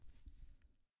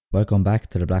Welcome back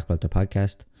to the Black Belter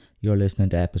podcast. You're listening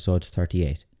to episode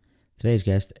 38. Today's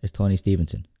guest is Tony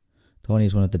Stephenson. Tony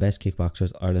is one of the best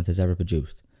kickboxers Ireland has ever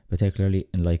produced, particularly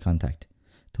in light contact.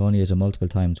 Tony is a multiple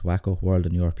times WAKO World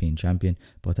and European champion,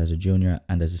 both as a junior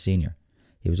and as a senior.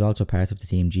 He was also part of the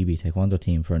Team GB Taekwon-Do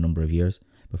Team for a number of years,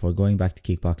 before going back to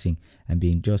kickboxing and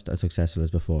being just as successful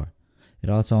as before. It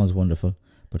all sounds wonderful,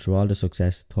 but through all the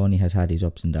success, Tony has had his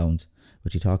ups and downs,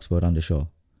 which he talks about on the show.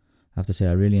 I have to say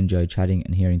I really enjoyed chatting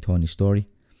and hearing Tony's story,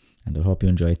 and I hope you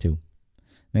enjoy it too.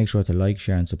 Make sure to like,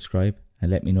 share and subscribe,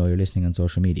 and let me know you're listening on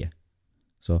social media.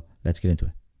 So let's get into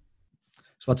it.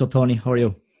 So what's up, Tony? How are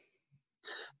you?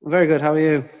 Very good. How are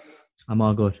you? I'm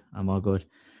all good.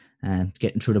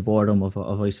 Getting through the boredom of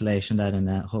isolation and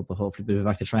hopefully we'll be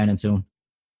back to training soon.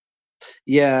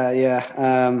 Yeah.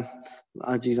 I'm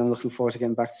looking forward to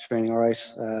getting back to training. All right.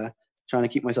 Trying to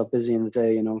keep myself busy in the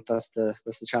day. That's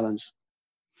the challenge.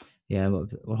 Yeah, well,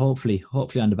 hopefully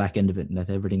on the back end of it, and that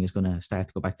everything is going to start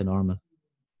to go back to normal.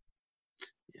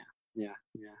 Yeah.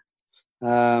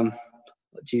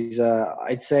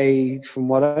 I'd say from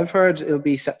what I've heard, it'll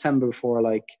be September before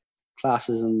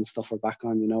classes and stuff are back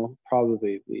on.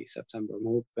 Probably be September. I'm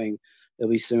hoping it'll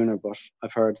be sooner, but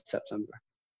I've heard September.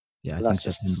 Yeah, I think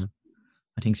September.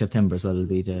 I think September as well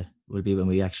will be when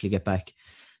we actually get back.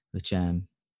 Which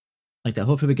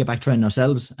hopefully we get back training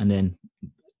ourselves, and then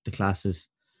the classes.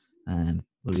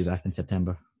 We'll be back in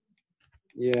September.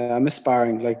 Yeah, I miss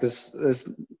sparring. This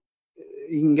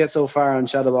you can get so far on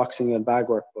shadow boxing and bag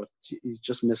work, but you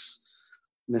just miss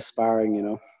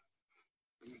sparring.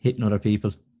 Hitting other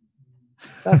people.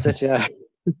 That's it. Yeah.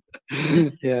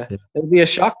 Yeah. It'll be a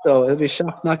shock though. It'll be a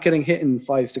shock not getting hit in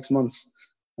 5-6 months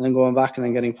and then going back and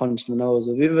then getting punched in the nose.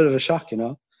 It'll be a bit of a shock,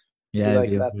 Yeah.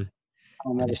 That.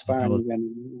 I'm never sparring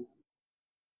again.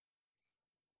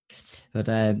 But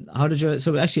how did you?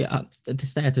 So actually, to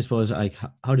start, I suppose,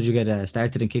 how did you get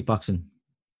started in kickboxing?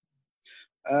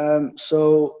 I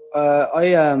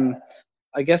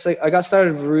guess I got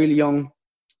started really young.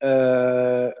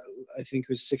 I think it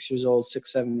was 6 years old,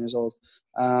 7 years old.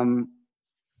 And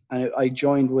I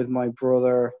joined with my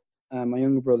brother, my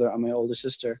younger brother, and my older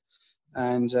sister.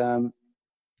 And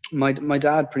my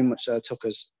dad pretty much took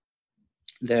us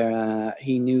there.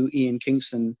 He knew Ian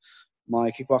Kingston, my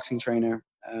kickboxing trainer.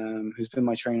 Who's been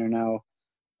my trainer now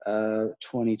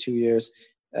 22 years.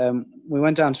 We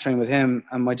went down to train with him,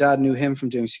 and my dad knew him from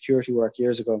doing security work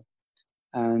years ago.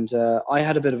 And I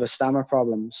had a bit of a stammer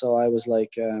problem, so I was I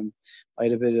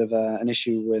had a bit of an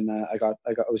issue when I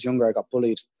was younger. I got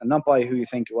bullied, and not by who you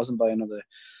think. It wasn't by another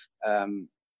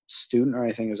student or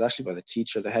anything. It was actually by the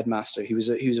teacher, the headmaster. He was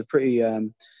a pretty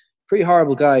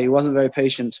horrible guy. He wasn't very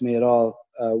patient to me at all,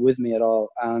 with me at all,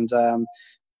 and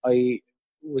I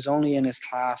was only in his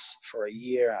class for a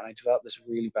year, and I developed this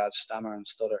really bad stammer and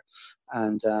stutter.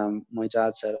 And my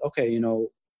dad said, okay,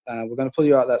 we're going to pull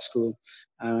you out of that school,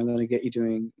 and I'm going to get you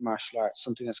doing martial arts,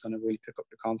 something that's going to really pick up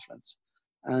your confidence.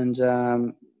 And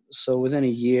so within a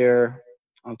year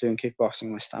of doing kickboxing,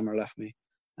 my stammer left me,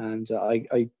 and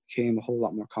I became a whole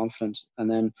lot more confident. And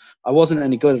then I wasn't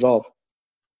any good at all.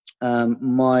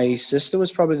 My sister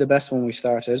was probably the best when we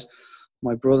started.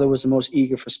 My brother was the most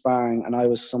eager for sparring, and I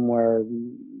was somewhere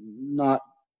not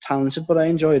talented, but I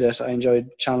enjoyed it. I enjoyed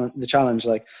the challenge.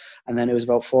 And then it was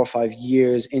about 4 or 5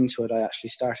 years into it, I actually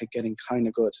started getting kind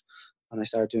of good, and I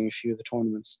started doing a few of the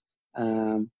tournaments.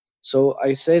 So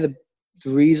I say the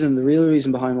real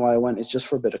reason behind why I went is just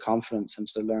for a bit of confidence and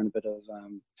to learn a bit of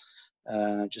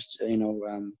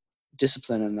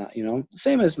discipline and that.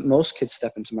 Same as most kids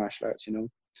step into martial arts.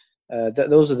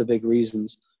 Those are the big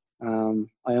reasons.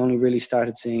 I only really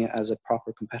started seeing it as a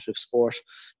proper competitive sport,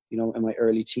 in my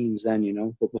early teens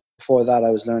then, but before that I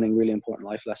was learning really important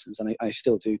life lessons, and I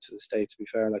still do to this day, to be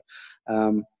fair,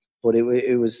 but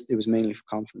it was mainly for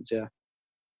confidence. Yeah.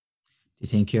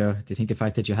 Do you think the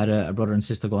fact that you had a brother and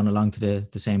sister going along to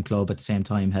the same club at the same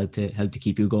time helped to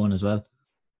keep you going as well?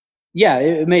 Yeah,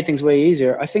 it made things way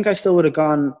easier. I think I still would have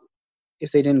gone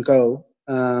if they didn't go.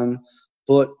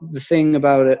 But the thing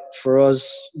about it for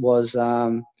us was,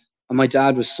 and my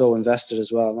dad was so invested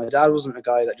as well. My dad wasn't a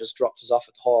guy that just dropped us off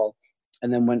at the hall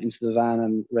and then went into the van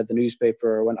and read the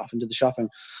newspaper or went off and did the shopping.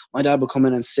 My dad would come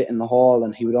in and sit in the hall,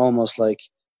 and he would almost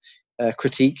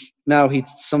critique. Now, he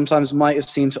sometimes might have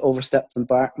seemed to overstep the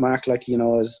mark, I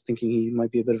was thinking he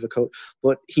might be a bit of a coach.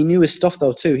 But he knew his stuff,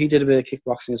 though, too. He did a bit of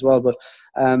kickboxing as well. But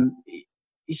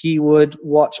he would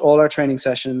watch all our training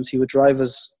sessions. He would drive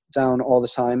us down all the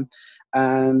time.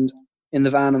 And in the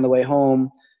van on the way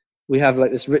home, we have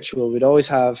this ritual. We'd always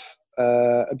have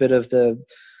a bit of the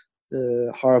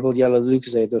horrible yellow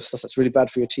Lucozade, the stuff that's really bad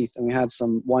for your teeth. And we had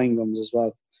some wine gums as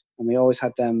well. And we always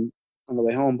had them on the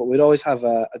way home, but we'd always have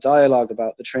a dialogue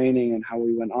about the training and how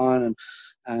we went on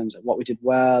and what we did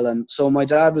well. And so my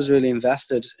dad was really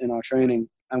invested in our training,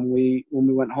 and when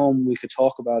we went home, we could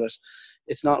talk about it.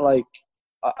 It's not like,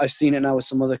 I've seen it now with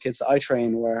some other kids that I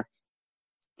train where,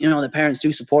 you know, the parents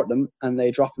do support them and they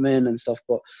drop them in and stuff,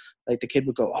 but like the kid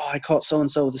would go, oh, I caught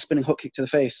so-and-so with a spinning hook kick to the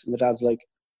face. And the dad's like,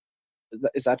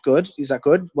 is that good? Is that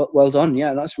good? Well done.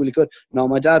 Yeah, that's really good. No,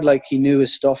 my dad, like, he knew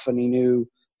his stuff and he knew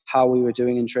how we were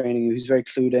doing in training. He was very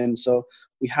clued in. So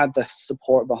we had the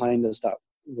support behind us that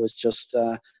was just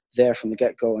there from the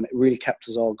get-go, and it really kept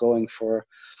us all going for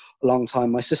a long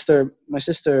time. My sister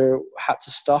had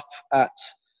to stop at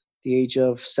the age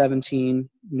of 17,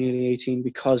 nearly 18,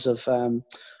 because of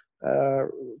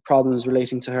problems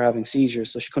relating to her having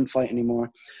seizures, so she couldn't fight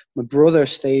anymore. My brother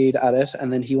stayed at it,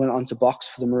 and then he went on to box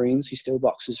for the Marines. He still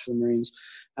boxes for the Marines.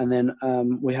 And then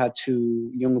we had two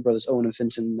younger brothers, Owen and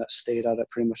Finton, that stayed at it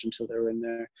pretty much until they were in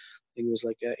there. I think it was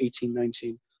like 18,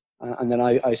 19. And then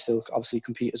I still obviously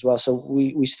compete as well. So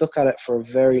we stuck at it for a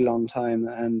very long time,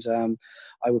 and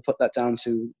I would put that down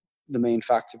to the main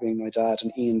factor being my dad,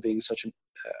 and Ian being such a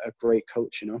great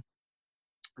coach, you know,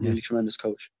 really tremendous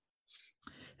coach.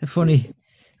 Funny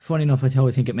enough, I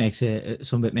think it makes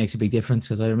some of it makes a big difference,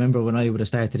 because I remember when I would have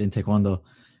started in Taekwondo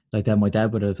like that, my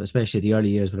dad would have, especially the early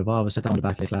years, would have always sat down the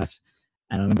back of the class,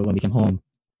 and I remember when we came home,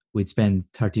 we'd spend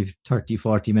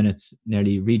 40 minutes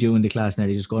nearly redoing the class,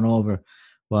 nearly just going over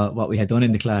what we had done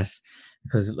in the class,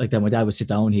 because like that my dad would sit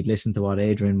down, he'd listen to what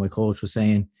Adrian, my coach, was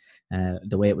saying,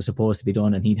 the way it was supposed to be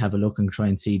done, and he'd have a look and try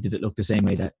and see, did it look the same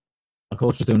way that our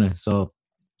coach was doing it. So,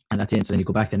 and that's it. So then you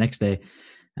go back the next day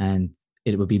and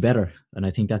it would be better. And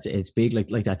I think it's big like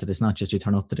that it's not just you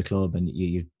turn up to the club and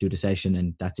you do the session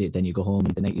and that's it, then you go home,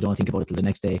 and you don't think about it till the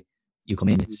next day you come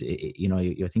in.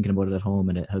 You're thinking about it at home,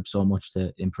 and it helps so much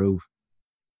to improve.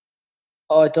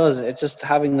 Oh, it does. It's just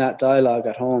having that dialogue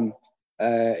at home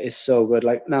is so good.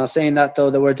 Like, now, saying that though,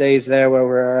 there were days there where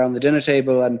we're around the dinner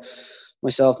table and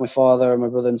myself, my father, my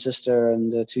brother and sister,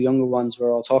 and the two younger ones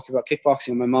were all talking about kickboxing,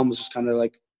 and my mom was just kind of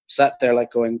like sat there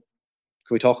like going,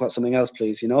 can we talk about something else,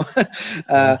 please? You know.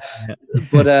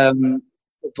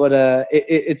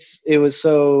 It was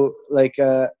so like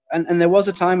and there was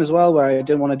a time as well where I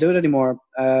didn't want to do it anymore.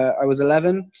 I was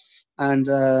 11, and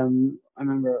I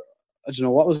remember, I don't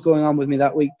know what was going on with me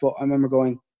that week, but I remember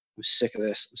going, I'm sick of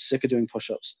this. I'm sick of doing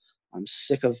push-ups. I'm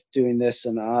sick of doing this,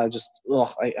 and I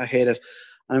hate it.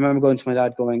 And I remember going to my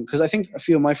dad going, because I think a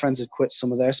few of my friends had quit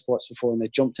some of their sports before and they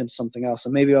jumped into something else,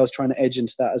 and maybe I was trying to edge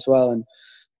into that as well. And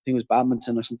I think it was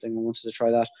badminton or something. I wanted to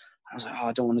try that. I was like,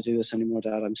 I don't want to do this anymore,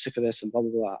 Dad. I'm sick of this and blah,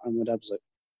 blah, blah. And my dad was like,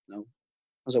 no. I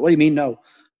was like, what do you mean no?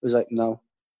 He was like, no.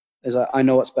 He's like, I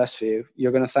know what's best for you.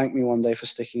 You're going to thank me one day for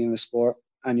sticking in the sport,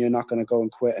 and you're not going to go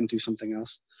and quit and do something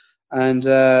else. And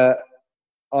I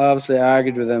obviously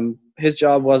argued with him. His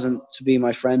job wasn't to be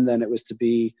my friend then. It was to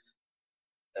be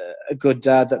a good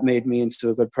dad that made me into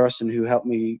a good person, who helped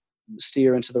me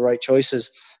steer into the right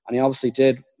choices. And he obviously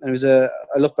did. And it was I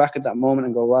look back at that moment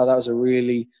and go, wow,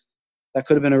 that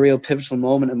could have been a real pivotal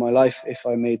moment in my life if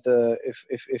I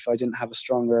didn't have a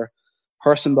stronger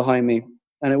person behind me.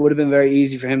 And it would have been very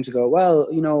easy for him to go, well,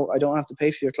 you know, I don't have to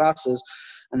pay for your classes,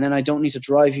 and then I don't need to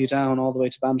drive you down all the way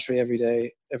to Bantry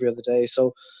every other day.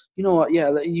 So, you know what, yeah,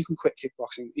 you can quit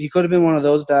kickboxing. He could have been one of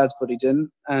those dads, but he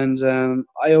didn't. And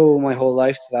I owe my whole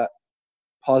life to that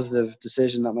positive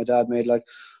decision that my dad made. Like,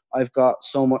 I've got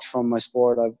so much from my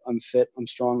sport. I'm fit, I'm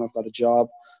strong, I've got a job,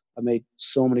 I've made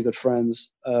so many good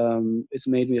friends. It's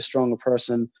made me a stronger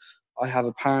person. I have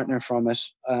a partner from it,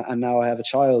 and now I have a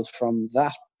child from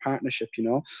that partnership, you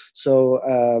know. So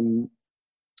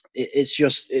it's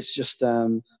just I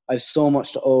have so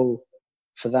much to owe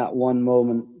for that one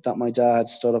moment that my dad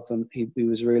stood up, and he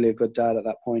was really a good dad at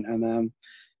that point, and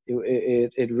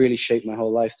it really shaped my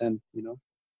whole life then, you know.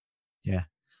 Yeah.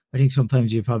 I think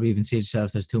sometimes you probably even see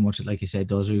yourself, there's too much, like you said,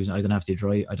 those reasons, I don't have to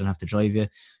drive you,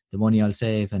 the money I'll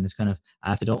save, and it's kind of,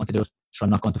 I don't want to do it, so I'm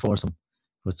not going to force them.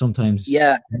 But sometimes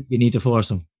you need to force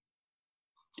them.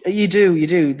 You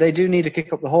do. They do need to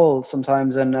kick up the hole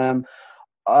sometimes. And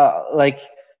like,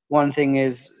 one thing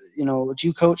is, you know, do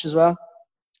you coach as well?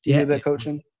 Do you do a bit of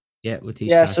coaching? Yeah, with teach.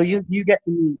 Yeah, so you get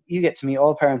to meet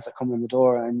all parents that come in the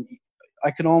door, and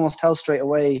I can almost tell straight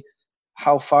away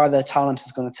how far their talent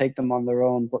is going to take them on their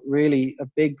own. But really, a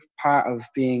big part of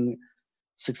being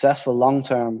successful long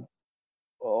term,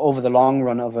 over the long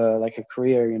run of a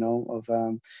career, you know, of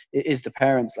is the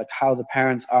parents, like how the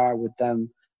parents are with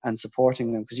them and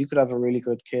supporting them. Because you could have a really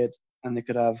good kid and they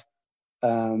could have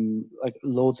like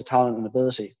loads of talent and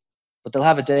ability, but they'll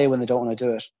have a day when they don't want to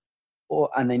do it,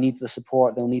 and they need the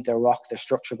support. They'll need their rock, their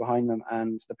structure behind them,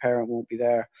 and the parent won't be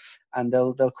there, and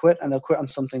they'll quit, and they'll quit on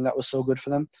something that was so good for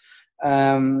them.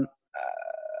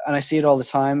 And I see it all the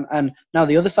time. And now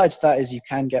the other side to that is you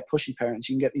can get pushy parents.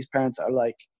 You can get these parents that are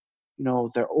like,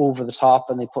 they're over the top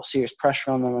and they put serious pressure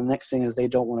on them. And the next thing is they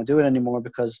don't want to do it anymore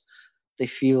because they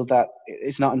feel that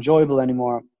it's not enjoyable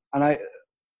anymore. And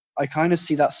I kind of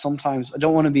see that sometimes. I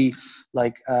don't want to be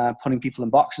like putting people in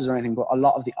boxes or anything, but a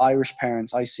lot of the Irish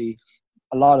parents I see,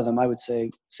 a lot of them, I would say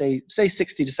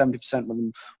 60 to 70% of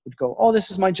them would go, oh,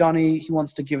 this is my Johnny, he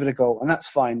wants to give it a go. And that's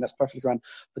fine, that's perfectly grand.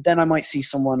 But then I might see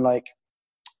someone like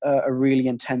a really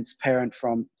intense parent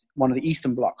from one of the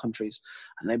Eastern Bloc countries,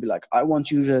 and they'd be like, I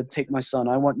want you to take my son,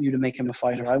 I want you to make him a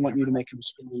fighter, I want you to make him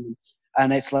strong.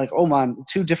 And it's like, oh man,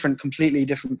 two completely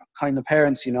different kind of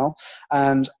parents,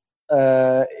 and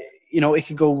it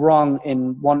could go wrong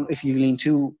in one if you lean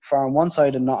too far on one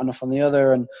side and not enough on the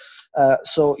other. And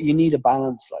so you need a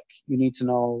balance. Like, you need to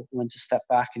know when to step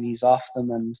back and ease off them,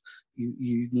 and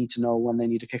you need to know when they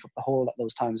need to kick up the hole at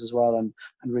those times as well, and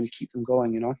really keep them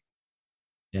going.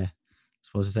 Yeah, I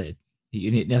suppose it's you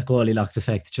need that Goldilocks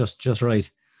effect, just right.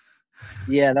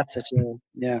 Yeah, that's it.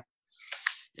 Yeah.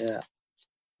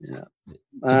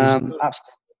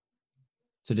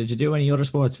 So did you do any other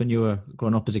sports when you were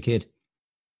growing up as a kid?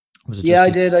 Was it I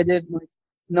did.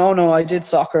 No, I did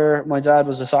soccer. My dad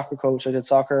was a soccer coach. I did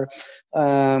soccer.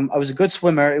 I was a good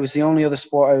swimmer. It was the only other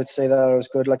sport I would say that I was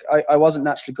good. Like, I wasn't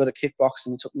naturally good at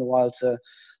kickboxing. It took me a while to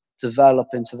develop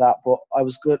into that, but I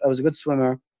was good. I was a good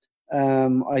swimmer.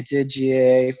 I did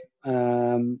GAA.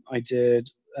 I did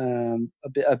a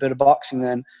bit of boxing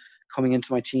then, coming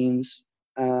into my teens.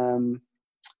 What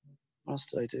else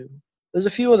did I do? There's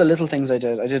a few other little things I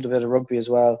did. I did a bit of rugby as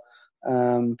well,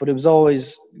 but it was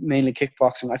always mainly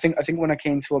kickboxing. I think when I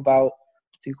came to about,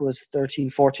 I think it was 13,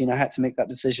 14, I had to make that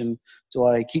decision. Do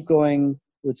I keep going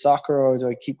with soccer or do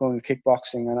I keep going with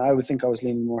kickboxing? And I would think I was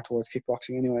leaning more towards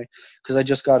kickboxing anyway, because I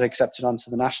just got accepted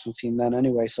onto the national team then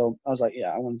anyway. So I was like,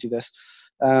 yeah, I want to do this.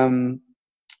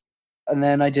 And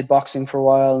then I did boxing for a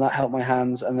while, and that helped my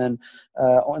hands. And then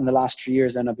in the last 3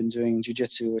 years, then I've been doing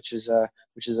jiu-jitsu, which is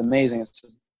amazing. It's a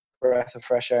breath of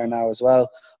fresh air now as well.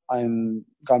 I'm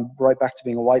gone right back to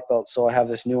being a white belt, so I have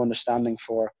this new understanding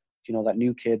for that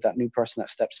new kid, that new person that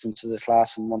steps into the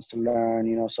class and wants to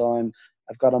learn. So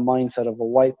I've got a mindset of a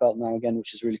white belt now again,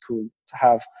 which is really cool to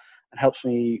have, and helps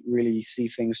me really see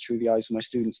things through the eyes of my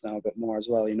students now a bit more as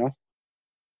well. Do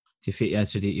you feel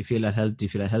that helped? Do you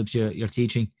feel that helps your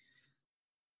teaching?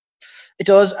 It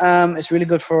does. It's really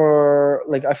good for,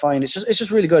 like, I find it's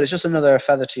just really good. It's just another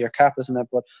feather to your cap, isn't it?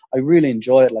 But I really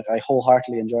enjoy it. Like, I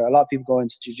wholeheartedly enjoy it. A lot of people go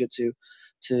into jiu-jitsu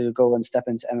to go and step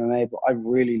into MMA, but I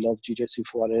really love jiu-jitsu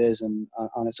for what it is and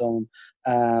on its own.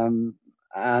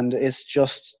 And it's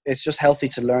just healthy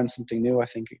to learn something new. I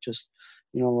think it just,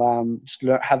 just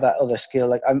have that other skill.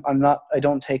 Like, I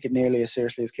don't take it nearly as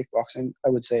seriously as kickboxing. I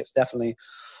would say it's definitely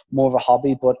more of a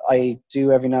hobby, but I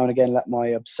do every now and again let my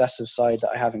obsessive side that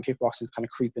I have in kickboxing kind of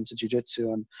creep into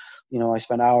jiu-jitsu, and I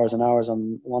spend hours and hours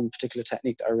on one particular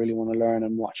technique that I really want to learn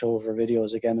and watch over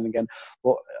videos again and again.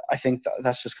 But I think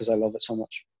that's just because I love it so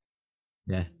much.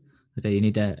 Yeah, but you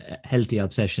need a healthy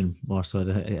obsession more so,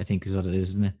 I think, is what it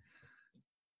is, isn't it?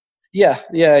 Yeah.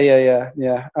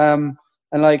 And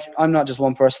like, I'm not just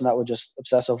one person that would just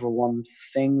obsess over one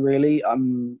thing, really.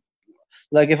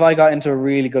 Like, if I got into a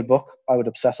really good book, I would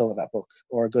obsess over that book,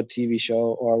 or a good TV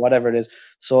show, or whatever it is.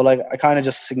 So, like, I kind of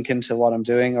just sink into what I'm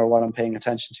doing or what I'm paying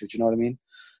attention to. Do you know what I mean?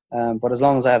 But as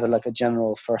long as I have a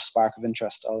general first spark of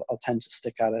interest, I'll tend to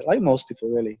stick at it, like most people,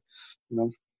 really.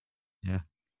 Yeah.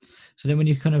 So then, when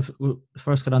you kind of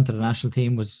first got onto the national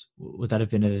team, would that have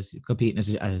been competing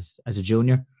as a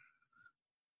junior?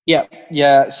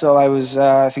 Yeah. So I was,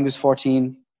 I think it was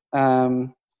 14.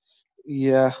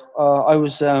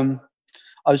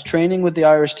 I was training with the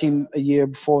Irish team a year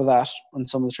before that on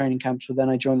some of the training camps, but then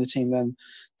I joined the team then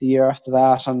the year after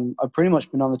that, and I've pretty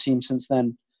much been on the team since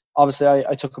then. Obviously,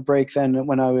 I took a break then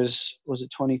when I was it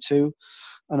 22,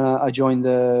 and I joined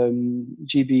the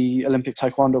GB Olympic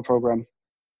Taekwondo program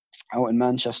out in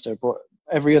Manchester. But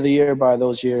every other year by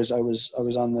those years, I was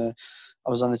on the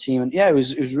team, and yeah, it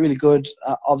was really good.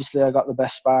 Obviously, I got the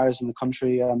best spars in the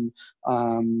country. I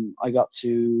got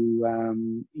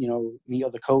to meet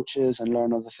other coaches and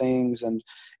learn other things, and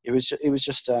it was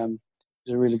just a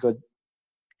really good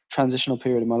transitional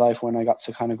period in my life when I got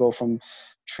to kind of go from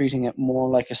treating it more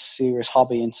like a serious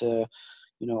hobby into,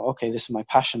 okay, this is my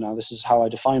passion now. This is how I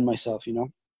define myself.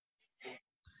 And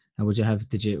were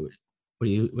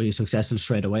you successful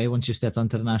straight away once you stepped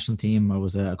onto the national team, or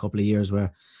was it a couple of years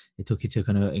where it took you to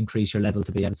kind of increase your level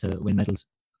to be able to win medals?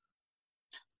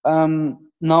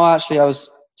 No, actually, I was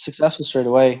successful straight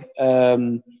away.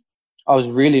 I was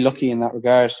really lucky in that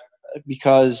regard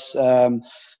because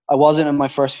I wasn't in my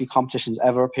first few competitions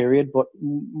ever, period. But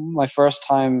my first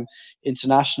time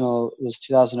international was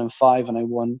 2005, and I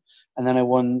won. And then I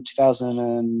won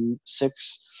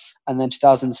 2006, and then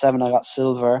 2007 I got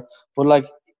silver. But like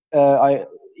I,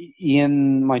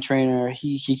 Ian, my trainer,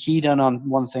 he keyed in on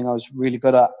one thing I was really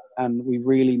good at, and we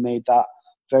really made that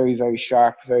very, very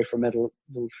sharp, very formidable.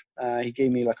 He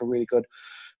gave me like a really good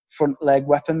front leg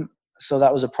weapon. So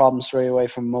that was a problem straight away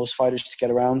for most fighters to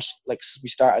get around. Like we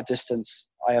start at distance,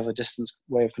 I have a distance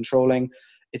way of controlling.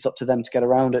 It's up to them to get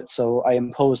around it. So I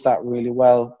imposed that really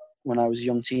well when I was a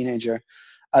young teenager.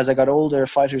 As I got older,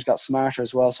 fighters got smarter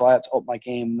as well. So I had to up my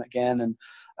game again. And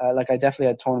like I definitely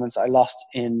had tournaments I lost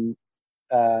in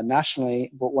nationally,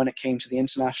 but when it came to the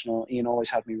international, Ian always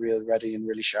had me real ready and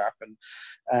really sharp.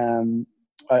 And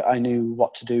I knew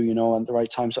what to do, at the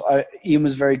right time. So Ian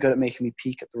was very good at making me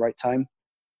peak at the right time,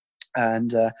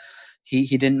 and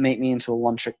he didn't make me into a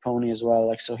one-trick pony as well.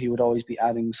 Like, so he would always be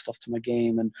adding stuff to my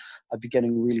game, and I'd be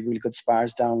getting really, really good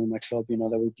spars down in my club. There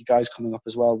would be guys coming up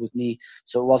as well with me,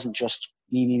 so it wasn't just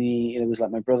me. It was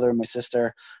like my brother, my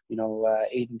sister,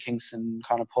 Aidan Kingston,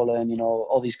 Connor Pullen,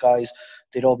 all these guys.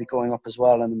 They'd all be going up as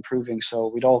well and improving. So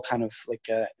we'd all kind of like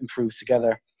improve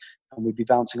together, and we'd be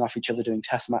bouncing off each other doing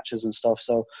test matches and stuff.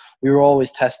 So we were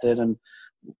always tested, and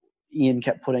Ian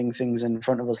kept putting things in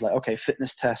front of us like, okay,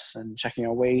 fitness tests and checking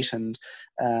our weight and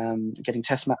getting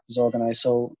test matches organized.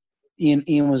 So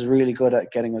Ian was really good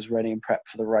at getting us ready and prep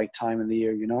for the right time in the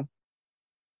year,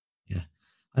 Yeah,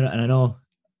 and I know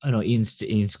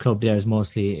Ian's club there is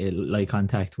mostly light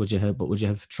contact. Would you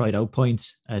have tried out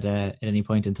points at any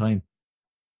point in time?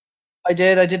 I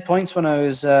did points when I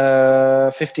was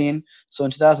 15. So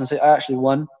in 2006, I actually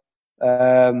won.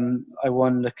 I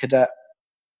won the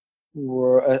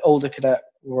older cadet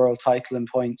world title in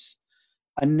points.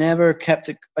 I never kept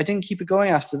it. I didn't keep it going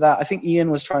after that. I think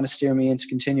Ian was trying to steer me into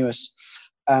continuous.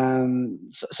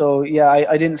 So yeah,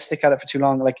 I didn't stick at it for too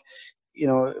long. Like,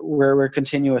 we're a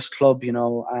continuous club,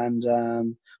 and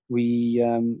we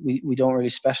don't really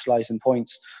specialize in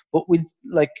points. But with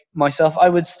like myself, I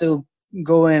would still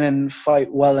go in and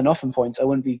fight well enough in points. I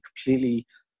wouldn't be completely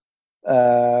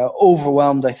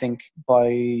overwhelmed, I think,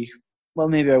 by, well,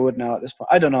 maybe I would now at this point.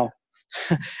 I don't know.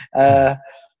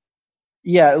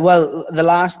 Yeah, well, the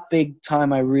last big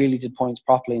time I really did points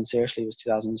properly and seriously was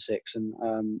 2006, and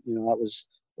that was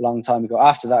a long time ago.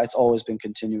 After that, it's always been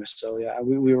continuous. So yeah,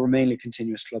 we were mainly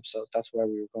continuous club, so that's where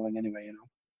we were going anyway.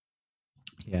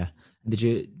 Yeah. And did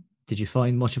you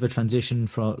find much of a transition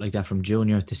from like that from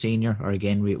junior to senior, or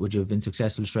again, would you have been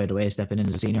successful straight away stepping in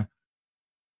as a senior?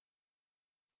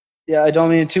 Yeah, I don't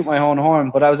mean to toot my own horn,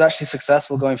 but I was actually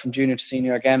successful going from junior to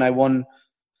senior. Again, I won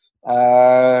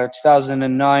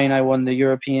 2009. I won the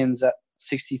Europeans at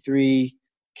 63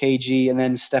 kg, and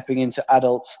then stepping into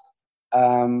adult.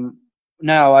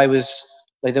 Now I was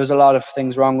like, there was a lot of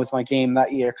things wrong with my game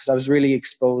that year because I was really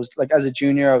exposed. Like as a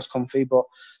junior, I was comfy, but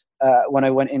when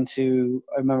I went into,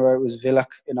 I remember it was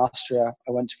Villach in Austria.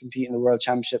 I went to compete in the World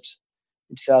Championships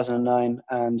in 2009,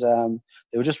 and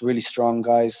they were just really strong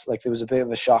guys. Like there was a bit of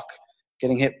a shock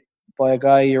getting hit by a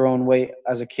guy your own weight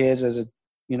as a kid, as a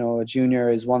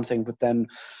junior is one thing, but then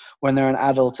when they're an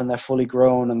adult and they're fully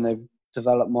grown and they've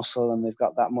developed muscle and they've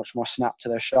got that much more snap to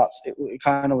their shots, it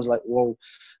kind of was like, whoa.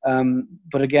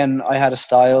 But again, I had a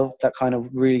style that kind of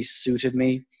really suited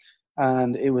me,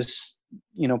 and it was,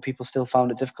 people still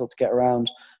found it difficult to get around.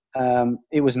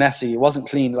 It was messy. It wasn't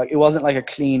clean. Like it wasn't like a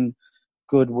clean,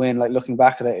 good win. Like looking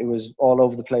back at it, it was all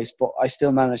over the place, but I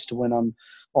still managed to win on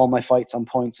all my fights on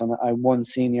points, and I won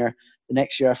senior. The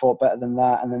next year I fought better than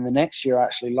that, and then the next year I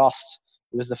actually lost.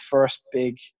 It was the first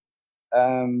big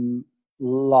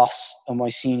loss of my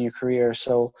senior career.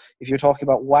 So if you're talking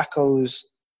about WAKO's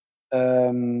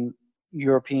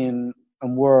European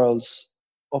and Worlds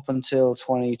up until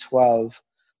 2012,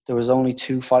 there was only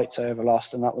 2 fights I ever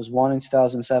lost, and that was one in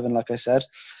 2007, like I said,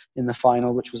 in the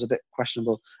final, which was a bit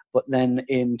questionable. But then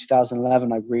in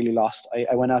 2011, I really lost.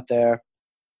 I went out there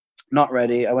not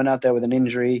ready. I went out there with an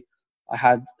injury. I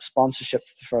had sponsorship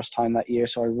for the first time that year,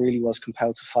 so I really was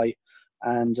compelled to fight.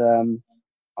 And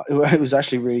it was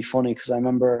actually really funny because I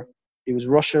remember it was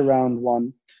Russia round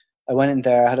 1. I went in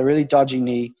there, I had a really dodgy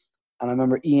knee, and I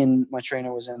remember Ian, my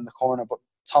trainer, was in the corner, but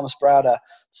Thomas Brada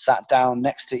sat down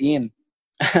next to Ian.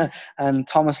 And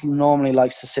Thomas normally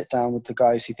likes to sit down with the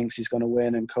guys he thinks he's going to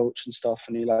win and coach and stuff,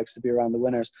 and he likes to be around the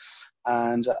winners.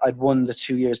 And I'd won the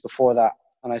 2 years before that,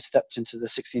 and I stepped into the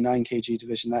 69 kg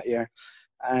division that year.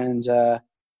 And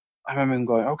I remember him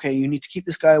going, okay, you need to keep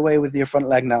this guy away with your front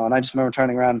leg now. And I just remember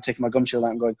turning around and taking my gum shield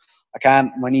out and going, I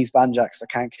can't, my knee's banjacks, I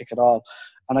can't kick at all.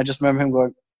 And I just remember him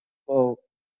going, oh,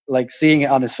 like seeing it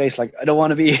on his face, like, I don't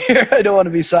want to be here. I don't want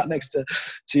to be sat next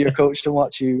to your coach to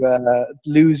watch you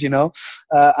lose, you know.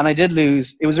 And I did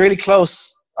lose. It was really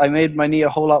close. I made my knee a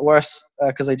whole lot worse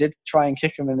because I did try and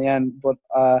kick him in the end. But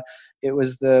it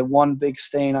was the one big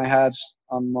stain I had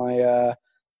on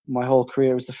my whole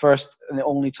career. It was the first and the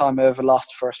only time I ever lost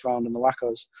the first round in the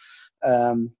WAKOs.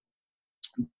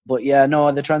 But yeah,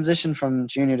 no, the transition from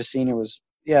junior to senior was,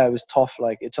 yeah, it was tough.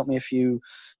 Like, it took me a few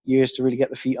years to really get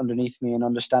the feet underneath me and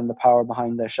understand the power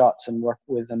behind their shots and work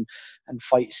with and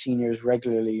fight seniors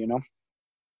regularly, you know?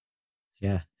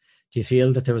 Yeah. Do you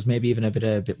feel that there was maybe even a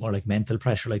bit more like mental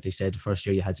pressure? Like they said, the first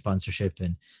year you had sponsorship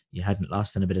and you hadn't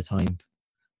lost in a bit of time.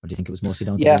 Or do you think it was mostly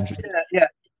down to the injury? Yeah.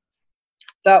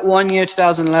 That 1 year,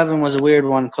 2011, was a weird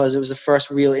one because it was the first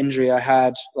real injury I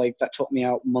had. Like, that took me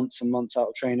out months and months out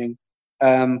of training.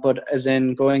 But as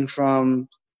in going from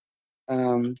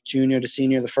junior to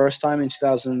senior the first time in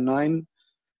 2009,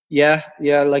 yeah,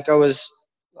 like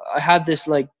I had this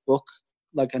like book,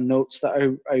 like a notes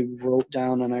that I wrote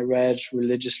down and I read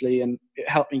religiously, and it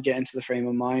helped me get into the frame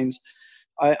of mind.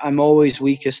 I'm always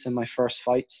weakest in my first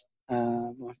fights,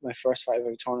 my first fight of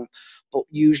every tournament. But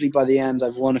usually by the end,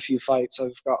 I've won a few fights.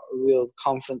 I've got a real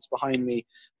confidence behind me,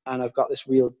 and I've got this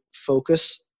real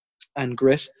focus and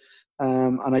grit.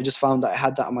 And I just found that I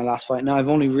had that in my last fight. Now, I've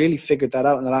only really figured that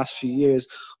out in the last few years,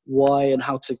 why and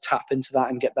how to tap into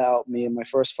that and get that out of me in my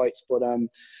first fights. But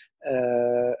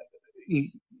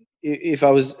if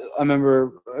I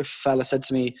remember a fella said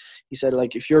to me, he said,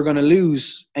 like, if you're going to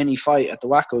lose any fight at the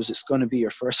WAKOs, it's going to be your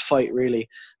first fight, really,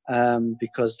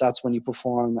 because that's when you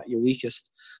perform at your weakest.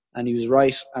 And he was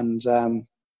right. And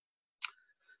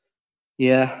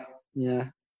yeah,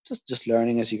 just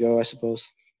learning as you go, I suppose.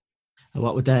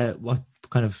 What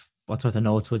sort of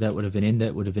notes would have been in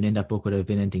that? Would have been in that book? Would it have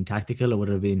been anything tactical, or would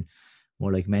it have been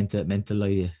more like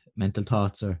mental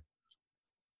thoughts? Or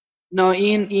no,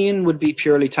 Ian would be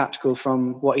purely tactical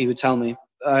from what he would tell me.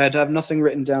 I'd have nothing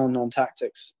written down on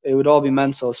tactics. It would all be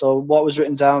mental. So what was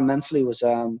written down mentally was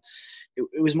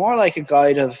it was more like a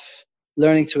guide of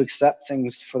learning to accept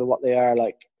things for what they are.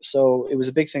 Like, so it was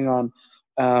a big thing on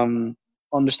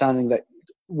understanding that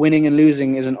winning and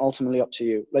losing isn't ultimately up to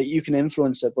you. Like, you can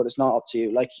influence it, but it's not up to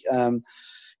you. Like,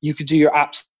 you could do your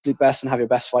absolute best and have your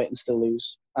best fight and still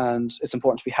lose. And it's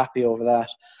important to be happy over that.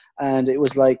 And it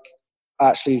was like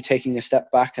actually taking a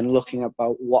step back and looking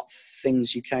about what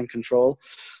things you can control.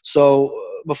 So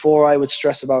before, I would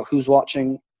stress about who's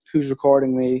watching, who's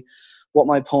recording me, what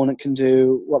my opponent can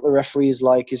do, what the referee is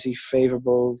like. Is he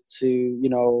favorable to, you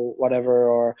know, whatever,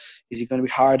 or is he going to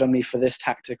be hard on me for this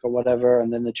tactic or whatever?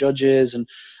 And then the judges, and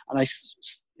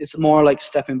it's more like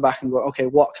stepping back and go, okay,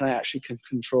 what can I actually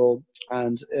control?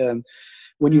 And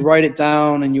when you write it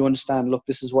down and you understand, look,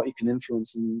 this is what you can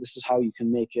influence and this is how you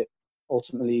can make it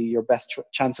ultimately your best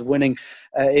chance of winning,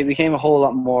 it became a whole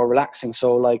lot more relaxing.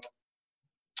 So, like,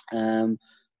 I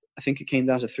think it came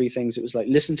down to three things. It was like,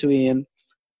 listen to Ian,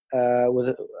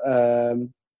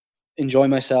 enjoy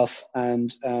myself,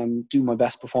 and do my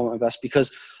best, perform at my best,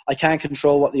 because I can't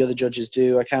control what the other judges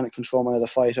do. I can't control my other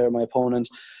fighter, my opponent.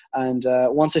 And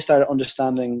once I started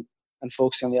understanding and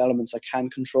focusing on the elements I can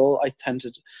control, I tend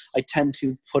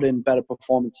to put in better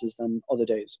performances than other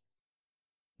days.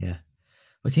 Yeah,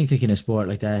 I think like in a sport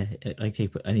like that,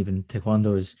 and even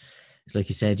taekwondo is like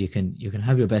you said, you can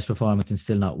have your best performance and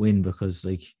still not win, because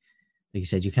like you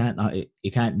said, you can't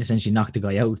essentially knock the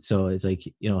guy out. So it's like,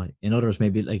 you know, in others,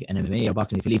 maybe like in MMA or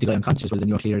boxing, if you leave the guy unconscious, well, then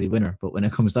you're clearly winner. But when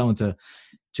it comes down to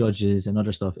judges and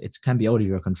other stuff, it can be out of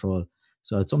your control.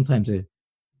 So sometimes it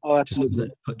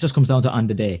just comes down to on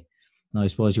the day. Now, I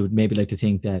suppose you would maybe like to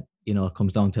think that, you know, it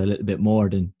comes down to a little bit more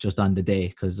than just on the day,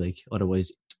 because like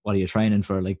otherwise, what are you training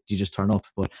for? Like, you just turn up.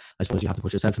 But I suppose you have to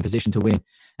put yourself in position to win,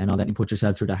 and all that, you put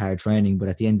yourself through the hard training. But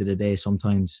at the end of the day,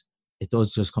 sometimes it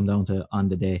does just come down to on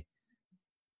the day.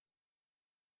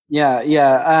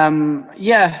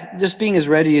 Just being as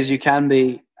ready as you can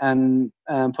be, and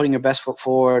putting your best foot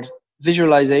forward.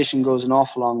 Visualization goes an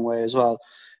awful long way as well.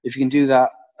 If you can do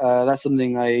that, that's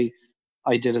something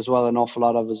I did as well. An awful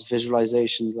lot of is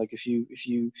visualization. Like, if you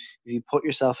put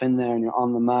yourself in there and you're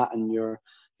on the mat and you're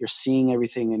seeing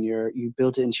everything and you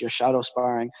build it into your shadow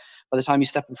sparring, by the time you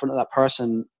step in front of that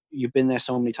person, you've been there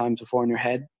so many times before in your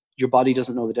head. Your body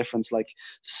doesn't know the difference.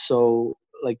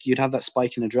 Like you'd have that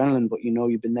spike in adrenaline, but you know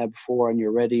you've been there before and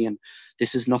you're ready, and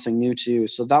this is nothing new to you.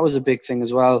 So that was a big thing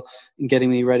as well in getting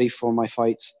me ready for my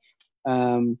fights.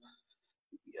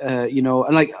 You know,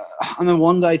 and like, I mean,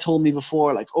 one guy told me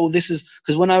before, like, oh, this is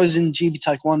because when I was in GB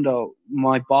Taekwondo,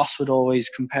 my boss would always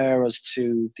compare us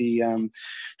to the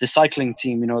cycling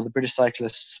team. You know, the British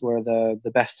cyclists were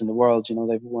the best in the world. You know,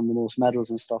 they've won the most medals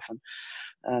and stuff,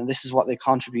 and this is what they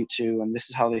contribute to, and this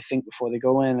is how they think before they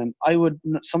go in. And I would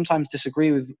sometimes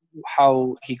disagree with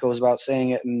how he goes about saying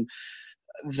it and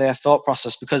their thought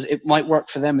process, because it might work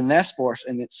for them in their sport,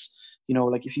 and it's, you know,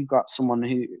 like if you've got someone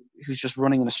who's just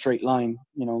running in a straight line,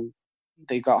 you know,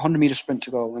 they've got 100-meter sprint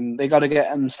to go and they got to get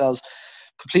themselves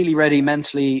completely ready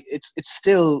mentally. It's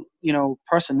still, you know,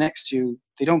 person next to you,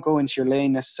 they don't go into your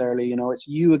lane necessarily. You know, it's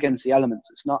you against the elements.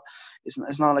 It's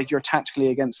not like you're tactically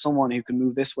against someone who can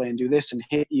move this way and do this and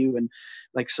hit you. And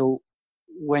like, so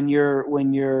when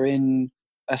you're in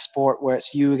a sport where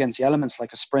it's you against the elements,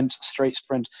 like a sprint, a straight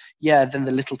sprint, yeah, then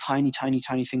the little tiny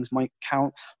things might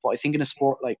count. But I think in a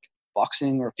sport like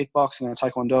boxing or kickboxing or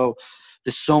taekwondo,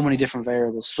 there's so many different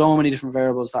variables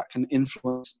that can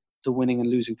influence the winning and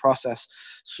losing process.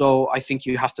 So I think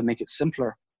you have to make it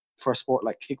simpler for a sport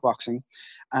like kickboxing,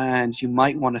 and you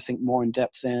might want to think more in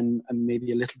depth then, and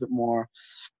maybe a little bit more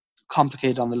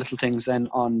complicated on the little things than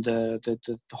on the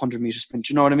 100-meter sprint.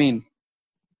 Do you know what I mean?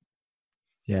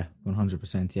 Yeah,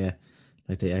 100%. Yeah,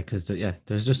 like that. Yeah, because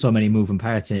there's just so many moving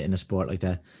parts in a sport like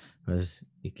that. Whereas,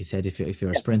 like you said, if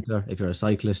you're a sprinter, if you're a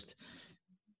cyclist,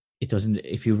 it doesn't.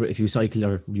 If you cycle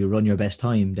or you run your best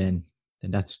time, then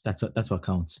that's what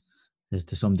counts,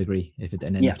 to some degree. If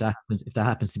that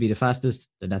happens to be the fastest,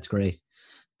 then that's great.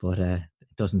 But it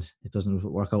doesn't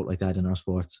work out like that in our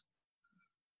sports.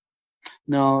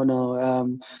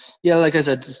 No. Yeah, like I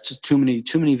said, it's just too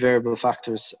many variable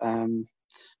factors.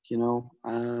 You know,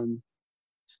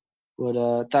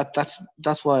 but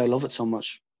that's why I love it so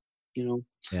much. You know,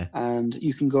 yeah. And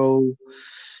you can go,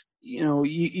 you know,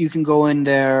 you can go in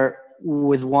there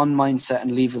with one mindset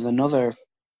and leave with another.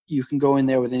 You can go in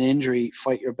there with an injury,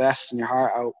 fight your best and your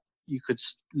heart out. You could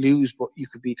lose, but you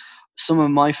could be. Some of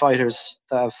my fighters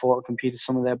that have fought and competed,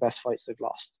 some of their best fights they've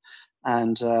lost,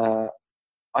 and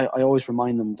I always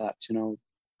remind them that, you know,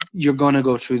 you're going to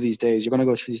go through these days. You're going to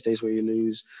go through these days where you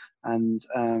lose, and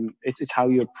it's how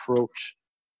you approach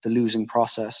the losing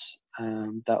process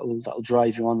that'll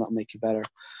drive you on, that'll make you better.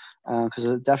 Because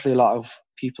there's definitely a lot of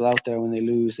people out there, when they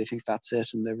lose, they think that's it,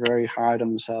 and they're very hard on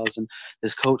themselves. And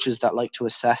there's coaches that like to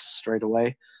assess straight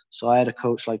away. So I had a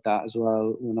coach like that as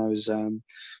well when I was doing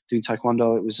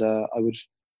taekwondo. It was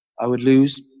I would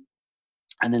lose,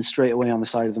 and then straight away on the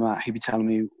side of the mat, he'd be telling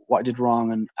me what I did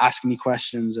wrong and asking me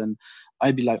questions. And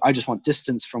I'd be like, I just want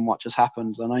distance from what just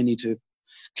happened, and I need to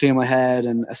clear my head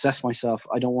and assess myself.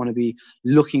 I don't want to be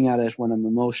looking at it when I'm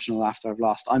emotional after I've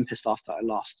lost. I'm pissed off that I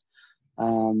lost.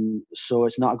 So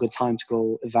it's not a good time to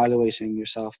go evaluating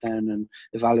yourself then and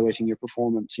evaluating your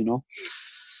performance, you know?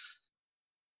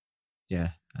 Yeah,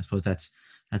 I suppose that's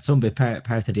some bit part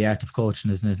of the art of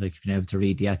coaching, isn't it? Like being able to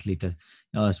read the athlete. That,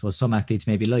 you know, I suppose some athletes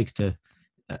maybe like to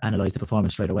analyze the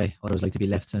performance straight away. Others like to be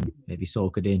left and maybe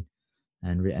soak it in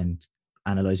and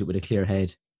analyze it with a clear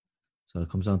head. So it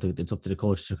comes down to, it's up to the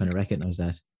coach to kind of recognize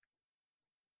that.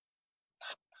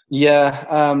 Yeah,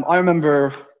 I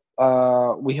remember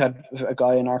we had a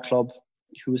guy in our club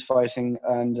who was fighting,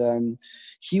 and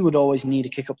he would always need to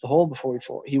kick up the hole before he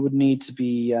fought. He would need to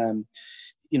be,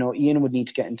 you know, Ian would need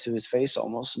to get into his face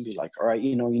almost and be like, all right,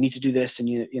 you know, you need to do this, and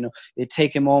you know, it'd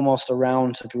take him almost a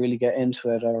round to really get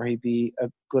into it, or he'd be a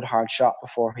good hard shot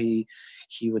before he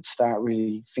would start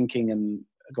really thinking and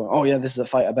going, oh yeah, this is a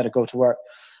fight, I better go to work.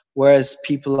 Whereas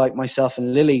people like myself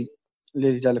and Lily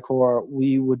Delacour,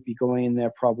 we would be going in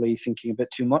there probably thinking a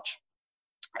bit too much,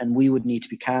 and we would need to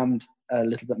be calmed a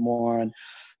little bit more. And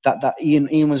that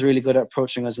Ian was really good at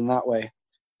approaching us in that way.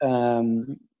 I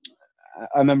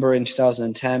remember in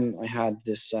 2010 I had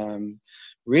this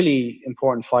really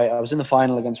important fight. I was in the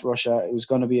final against Russia. It was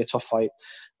going to be a tough fight,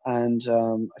 and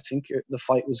I think the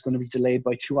fight was going to be delayed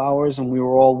by 2 hours, and we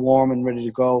were all warm and ready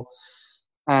to go.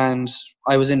 And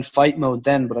I was in fight mode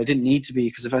then, but I didn't need to be,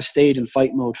 because if I stayed in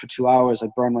fight mode for 2 hours, I'd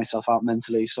burn myself out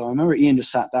mentally. So I remember Ian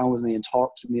just sat down with me and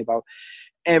talked to me about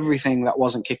everything that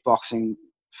wasn't kickboxing: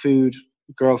 food,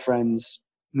 girlfriends,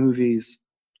 movies,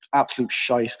 absolute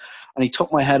shite. And he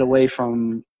took my head away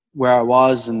from where I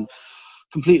was and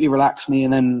completely relaxed me.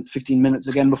 And then 15 minutes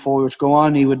again before we were to go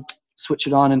on, he would switch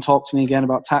it on and talk to me again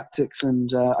about tactics.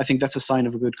 And I think that's a sign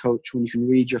of a good coach, when you can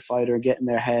read your fighter, get in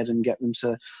their head and get them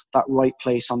to that right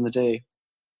place on the day.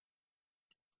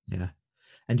 Yeah.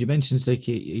 And you mentioned like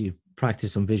you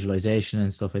practice some visualization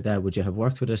and stuff like that. Would you have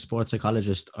worked with a sports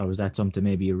psychologist, or was that something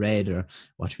maybe you read or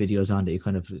watched videos on that you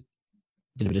kind of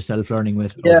did a bit of self-learning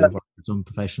with, or Yeah. would you have worked with some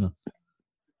professional?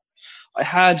 I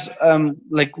had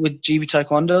like with GB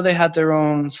Taekwondo, they had their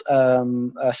own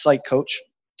site coach,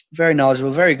 very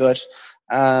knowledgeable, very good.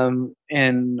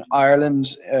 In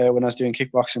Ireland, when I was doing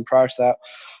kickboxing prior to that,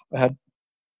 I had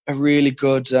a really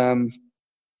good.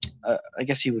 I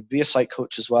guess he would be a site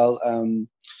coach as well.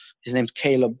 His name's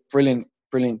Caleb. Brilliant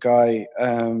guy.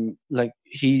 Like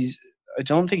I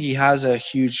don't think he has a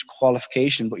huge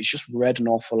qualification, but he's just read an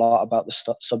awful lot about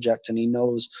the subject, and he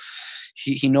knows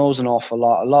he knows an awful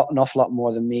lot, an awful lot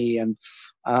more than me. And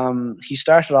he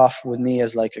started off with me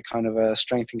as like a kind of a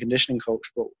strength and conditioning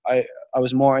coach, but I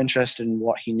was more interested in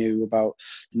what he knew about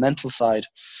the mental side,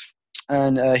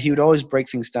 and he would always break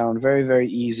things down very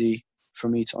easy for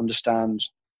me to understand,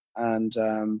 and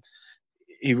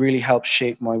he really helped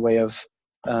shape my way of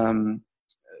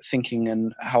thinking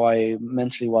and how I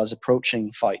mentally was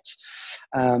approaching fights.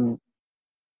 And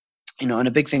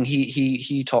a big thing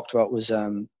he talked about was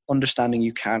understanding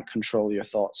you can't control your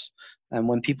thoughts. And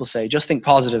when people say just think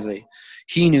positively,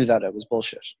 he knew that it was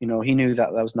bullshit. He knew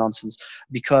that was nonsense.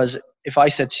 Because if I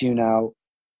said to you now,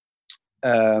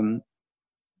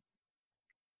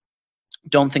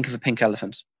 don't think of a pink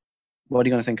elephant, what are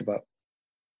you going to think about?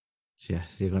 Yeah,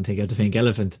 you're going to think of the pink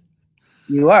elephant.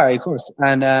 You are, of course.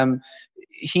 And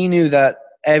he knew that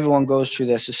everyone goes through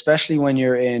this, especially when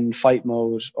you're in fight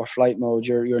mode or flight mode.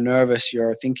 You're nervous.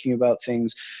 You're thinking about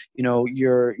things.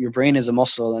 Your brain is a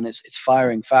muscle, and it's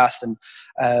firing fast. And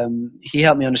he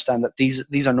helped me understand that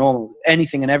these are normal.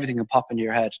 Anything and everything can pop into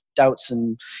your head. Doubts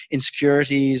and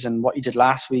insecurities and what you did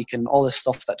last week and all this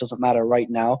stuff that doesn't matter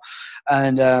right now.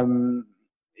 And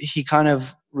he kind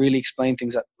of really explained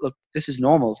things that, look, this is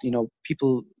normal.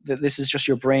 People, this is just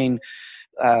your brain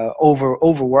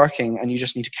overworking, and you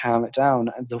just need to calm it down.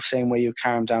 And the same way you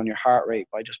calm down your heart rate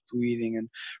by just breathing and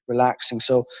relaxing.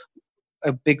 So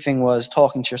a big thing was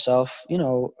talking to yourself,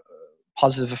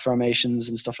 positive affirmations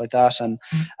and stuff like that. And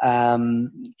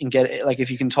get it, like,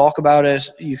 if you can talk about it,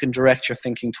 you can direct your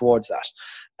thinking towards that.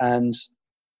 And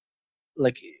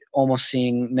like almost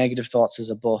seeing negative thoughts as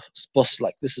a bus.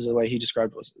 Like, this is the way he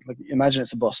described it. Like, imagine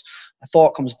it's a bus. A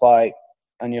thought comes by,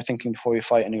 and you're thinking before you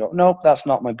fight, and you go, nope, that's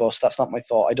not my bus. That's not my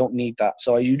thought. I don't need that.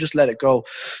 So you just let it go.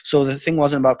 So the thing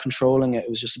wasn't about controlling it. It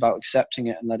was just about accepting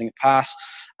it and letting it pass,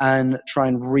 and try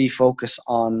and refocus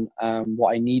on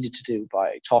what I needed to do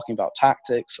by talking about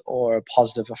tactics or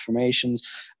positive affirmations,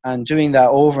 and doing that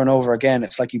over and over again.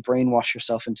 It's like you brainwash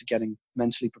yourself into getting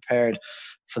mentally prepared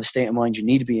for the state of mind you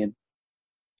need to be in.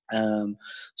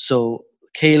 So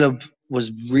Caleb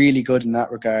was really good in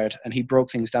that regard, and he broke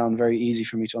things down very easy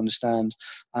for me to understand.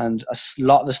 And a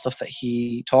lot of the stuff that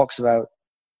he talks about,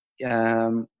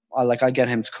 I get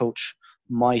him to coach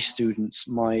my students,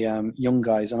 my young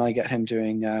guys, and I get him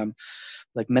doing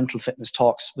like mental fitness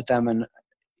talks with them. And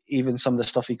even some of the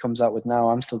stuff he comes out with now,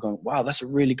 I'm still going, wow, that's a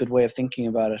really good way of thinking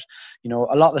about it. A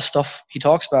lot of the stuff he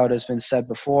talks about has been said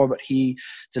before, but he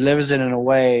delivers it in a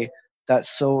way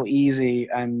that's so easy,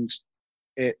 and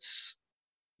it's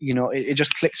it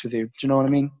just clicks with you. Do you know what I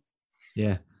mean?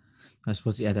 Yeah, I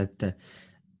suppose. Yeah,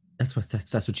 that's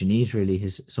what you need, really,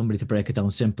 is somebody to break it down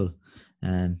simple.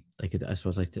 I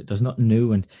suppose, like, there's nothing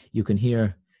new, and you can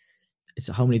hear. It's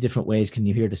how many different ways can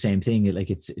you hear the same thing?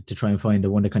 Like, it's to try and find the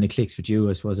one that kind of clicks with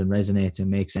you, I suppose, and resonates and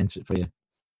makes sense for you.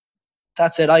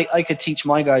 That's it. I could teach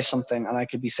my guys something, and I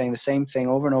could be saying the same thing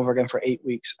over and over again for 8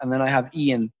 weeks, and then I have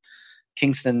Ian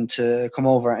Kingston to come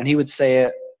over, and he would say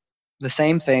it the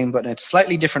same thing but in a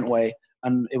slightly different way,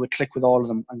 and it would click with all of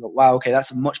them and go, wow, okay,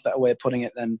 that's a much better way of putting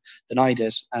it than I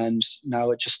did. And now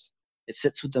it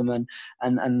sits with them. And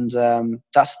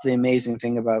that's the amazing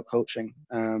thing about coaching.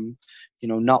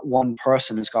 Not one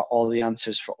person has got all the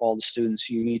answers for all the students.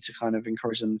 You need to kind of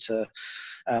encourage them to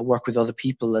work with other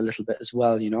people a little bit as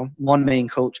well. One main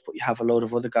coach, but you have a load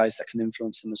of other guys that can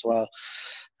influence them as well.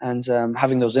 And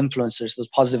having those influencers, those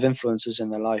positive influences in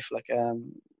their life, like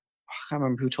I can't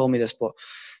remember who told me this, but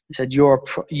he said,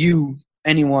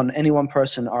 any one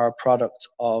person are a product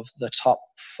of the top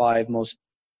five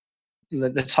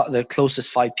the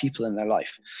closest five people in their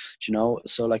life.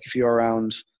 So like, if you're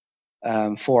around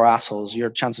four assholes, your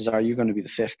chances are you're going to be the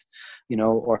fifth.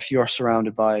 Or if you're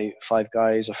surrounded by five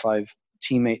guys or five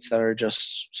teammates that are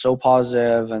just so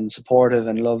positive and supportive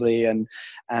and lovely and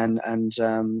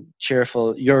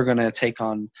cheerful, you're going to take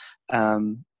on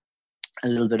a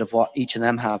little bit of what each of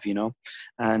them have.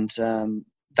 And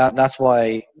that's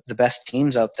why the best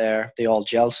teams out there, they all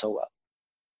gel so well.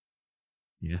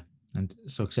 Yeah. And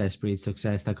success breeds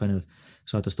success. That kind of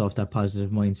sort of stuff, that positive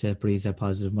mindset breeds that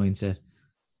positive mindset.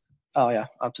 Oh yeah,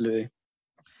 absolutely.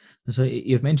 And so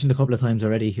you've mentioned a couple of times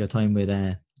already your time with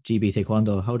GB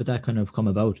Taekwondo. How did that kind of come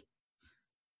about?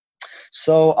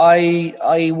 So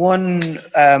I won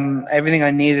everything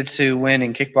I needed to win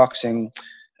in kickboxing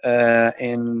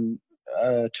in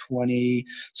 20.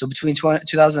 So between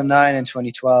 2009 and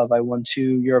 2012, I won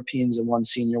 2 Europeans and 1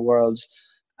 Senior Worlds,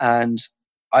 and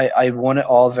I won it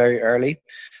all very early.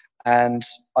 And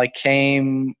I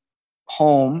came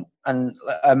home, and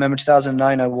I remember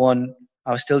 2009 I won.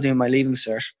 I was still doing my leaving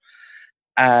cert,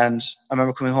 and I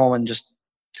remember coming home and just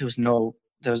there was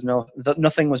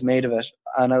nothing was made of it,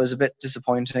 and I was a bit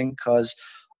disappointing because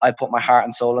I put my heart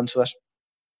and soul into it,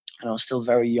 and I was still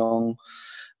very young.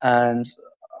 And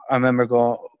I remember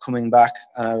coming back,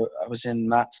 and I was in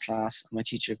maths class, and my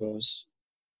teacher goes,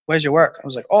 "Where's your work?" I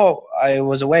was like, "Oh, I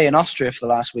was away in Austria for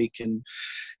the last week, and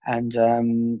I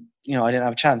didn't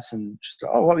have a chance." And she's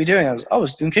like, "Oh, what were you doing?" I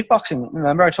was doing kickboxing.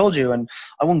 Remember, I told you, and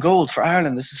I won gold for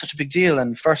Ireland. This is such a big deal,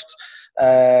 and first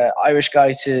Irish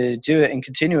guy to do it in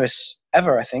continuous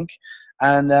ever, I think.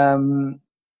 And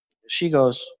she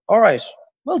goes, "All right,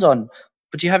 well done,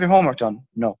 but do you have your homework done?"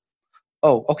 "No."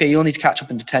 "Oh, okay, you'll need to catch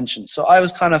up in detention." So I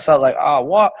was kind of felt like,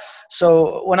 what?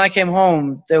 So when I came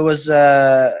home, there was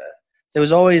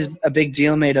always a big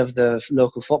deal made of the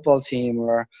local football team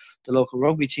or the local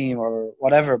rugby team or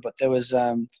whatever, but there was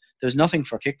nothing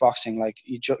for kickboxing. Like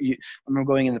I remember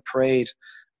going in the parade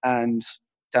and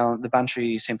down the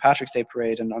Bantry St. Patrick's Day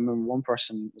parade, and I remember one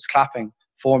person was clapping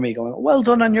for me, going, "Well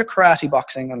done on your karate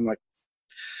boxing," and I'm like,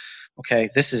 okay,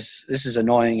 this is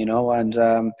annoying,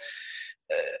 and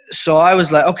so I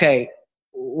was like, okay,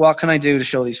 what can I do to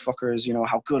show these fuckers,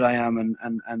 how good I am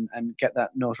and get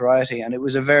that notoriety? And it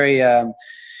was a very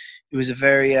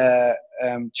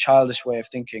childish way of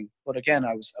thinking. But again,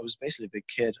 I was basically a big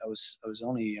kid. I was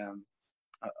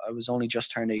only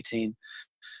just turned 18.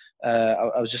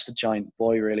 I was just a giant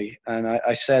boy, really. And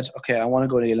I said, okay, I want to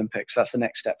go to the Olympics. That's the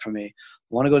next step for me.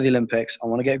 I want to go to the Olympics. I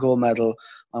want to get a gold medal.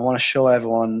 I want to show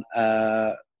everyone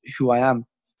who I am.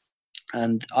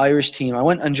 And Irish team, I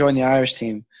went and joined the Irish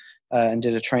team and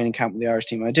did a training camp with the Irish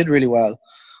team. I did really well.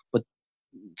 But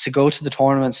to go to the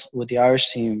tournaments with the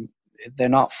Irish team, they're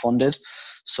not funded.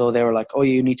 So they were like, oh,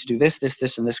 you need to do this, this,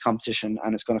 this, and this competition.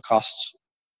 And it's going to cost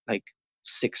like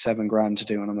 6-7 grand to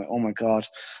do. And I'm like, oh my God,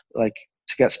 like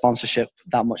to get sponsorship,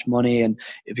 that much money, and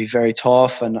it'd be very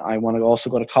tough. And I want to also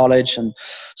go to college. And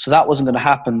so that wasn't going to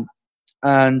happen.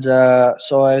 And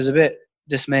so I was a bit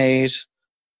dismayed.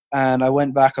 And I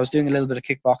went back. I was doing a little bit of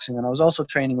kickboxing, and I was also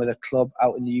training with a club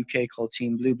out in the UK called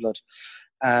Team Blue Blood.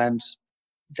 And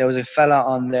there was a fella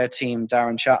on their team,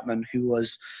 Darren Chapman, who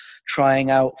was trying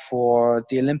out for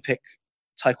the Olympic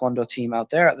Taekwondo team out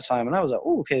there at the time. And I was like,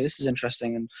 oh, okay, this is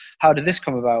interesting. And how did this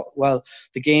come about? Well,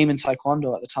 the game in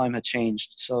Taekwondo at the time had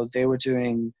changed. So they were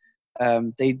doing,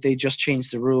 they just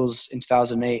changed the rules in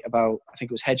 2008 about, I think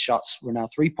it was headshots were now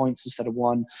 3 points instead of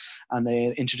 1. And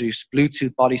they introduced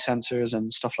Bluetooth body sensors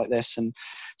and stuff like this. And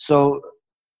so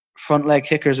front leg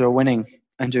kickers were winning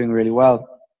and doing really well.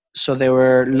 So they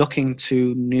were looking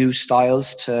to new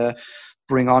styles to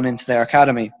bring on into their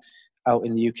academy out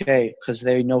in the UK, because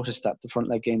they noticed that the front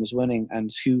leg game was winning,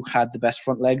 and who had the best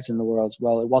front legs in the world?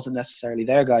 Well, it wasn't necessarily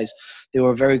their guys. They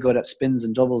were very good at spins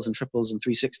and doubles and triples and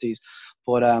 360s,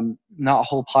 but not a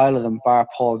whole pile of them, bar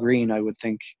Paul Green, I would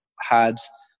think, had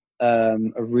a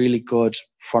really good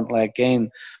front leg game.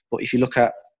 But if you look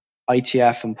at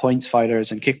ITF and points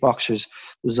fighters and kickboxers,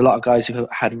 there was a lot of guys who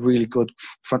had really good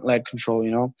front leg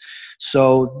control,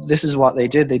 So this is what they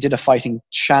did. They did a fighting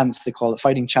chance, they call it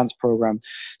fighting chance program.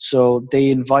 So they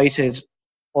invited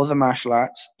other martial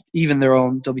arts, even their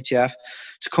own WTF,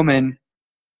 to come in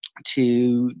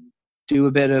to do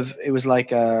a bit of, it was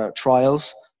like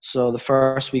trials. So the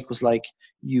first week was like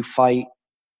you fight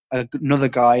another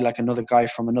guy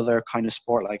from another kind of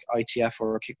sport like ITF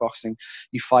or kickboxing.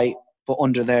 You fight but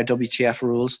under their WTF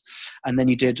rules, and then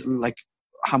you did like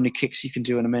how many kicks you can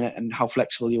do in a minute and how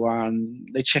flexible you are, and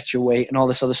they checked your weight and all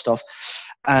this other stuff.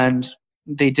 And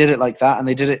they did it like that, and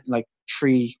they did it in like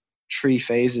three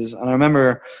phases. And I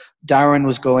remember Darren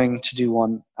was going to do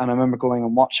one, and I remember going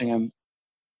and watching him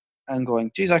and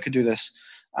going, geez, I could do this.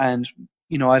 And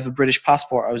I have a British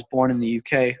passport. I was born in the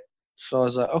UK, so I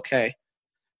was like, okay.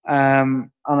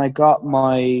 And I got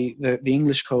the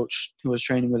English coach who I was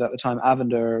training with at the time,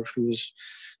 Avender, who was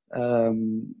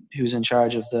in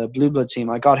charge of the Blue Blood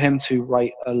team. I got him to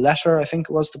write a letter, I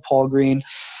think it was, to Paul Green,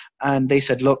 and they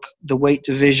said, look, the weight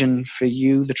division for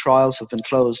you, the trials have been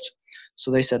closed.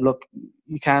 So they said, look,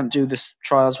 you can't do this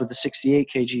trials with the 68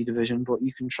 kg division, but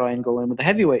you can try and go in with the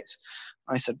heavyweights.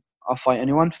 I said, I'll fight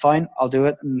anyone, fine, I'll do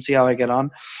it and see how I get on.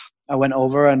 I went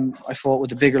over and I fought with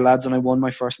the bigger lads, and I won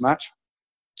my first match.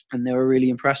 And they were really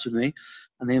impressed with me,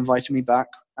 and they invited me back.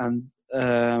 And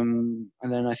And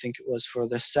then I think it was for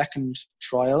the second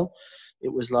trial,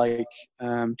 it was like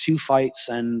 2 fights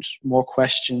and more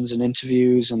questions and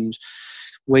interviews and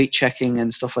weight checking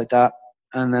and stuff like that.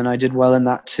 And then I did well in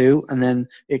that too. And then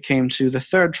it came to the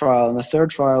third trial, and the third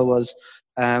trial was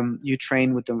you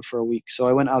train with them for a week. So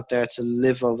I went out there to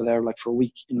live over there like for a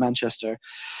week in Manchester,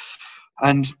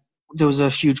 and there was a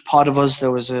huge pod of us.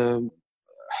 There was a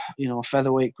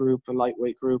featherweight group, a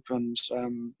lightweight group, and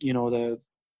the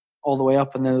all the way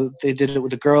up, and they did it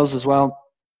with the girls as well.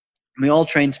 And we all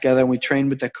trained together, and we trained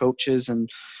with their coaches, and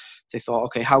they thought,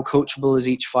 okay, how coachable is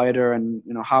each fighter, and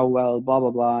how well, blah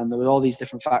blah blah, and there were all these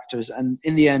different factors. And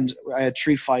in the end, I had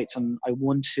 3 fights, and I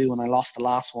won 2, and I lost the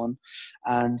last one.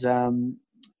 And I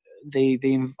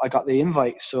got the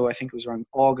invite, so I think it was around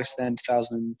August then,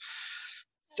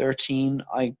 2013.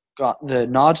 I got the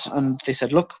nod, and they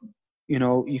said, look,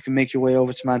 you can make your way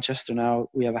over to Manchester now.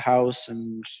 We have a house,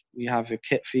 and we have a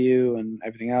kit for you and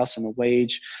everything else, and a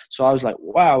wage. So I was like,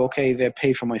 wow, okay, they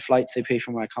pay for my flights, they pay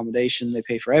for my accommodation, they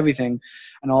pay for everything,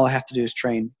 and all I have to do is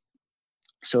train.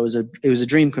 So it was a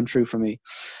dream come true for me.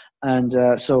 And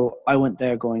so I went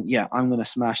there going, yeah, I'm going to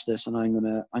smash this, and I'm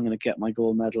going to get my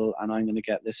gold medal, and I'm going to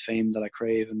get this fame that I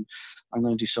crave, and I'm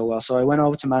going to do so well. So I went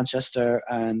over to Manchester,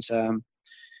 and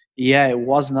yeah, it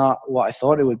was not what I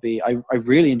thought it would be. I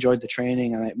really enjoyed the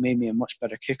training, and it made me a much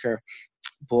better kicker,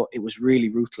 but it was really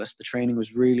ruthless. The training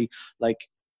was really like,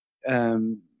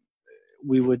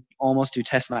 we would almost do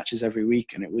test matches every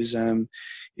week, and it was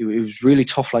really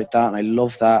tough like that, and I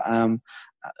loved that.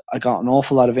 I got an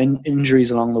awful lot of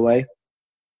injuries along the way,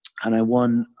 and I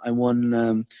won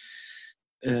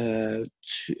the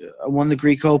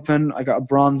Greek Open. I got a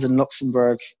bronze in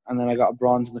Luxembourg, and then I got a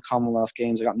bronze in the Commonwealth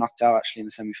Games. I got knocked out actually in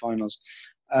the semi-finals.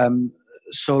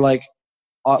 So like,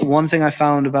 one thing I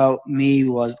found about me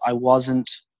was I wasn't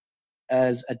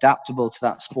as adaptable to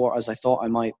that sport as I thought I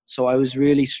might. So I was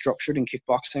really structured in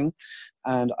kickboxing,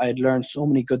 and I had learned so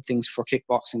many good things for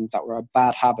kickboxing that were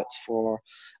bad habits for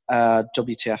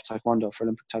WTF Taekwondo, for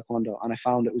Olympic Taekwondo. And I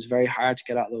found it was very hard to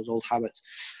get out of those old habits.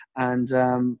 And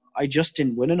I just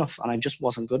didn't win enough, and I just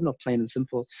wasn't good enough, plain and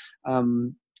simple.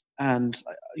 And,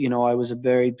 I was a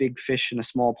very big fish in a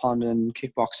small pond in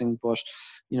kickboxing, but,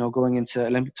 going into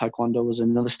Olympic Taekwondo was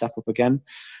another step up again.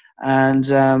 And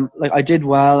I did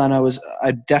well, and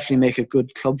I'd definitely make a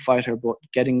good club fighter, but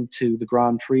getting to the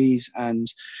Grand Prix and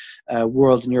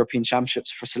World and European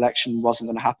Championships for selection wasn't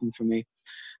going to happen for me.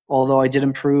 Although I did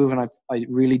improve, and I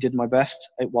really did my best,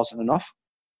 it wasn't enough.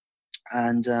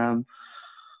 And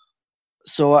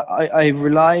so I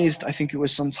realized, I think it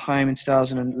was sometime in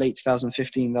late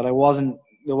 2015, that there wasn't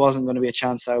going to be a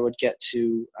chance that I would get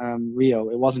to Rio.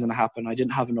 It wasn't going to happen. I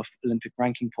didn't have enough Olympic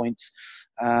ranking points.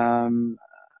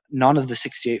 None of the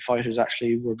 68 fighters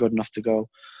actually were good enough to go,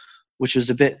 which was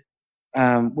a bit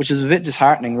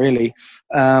disheartening, really.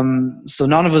 So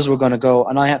none of us were going to go,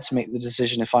 and I had to make the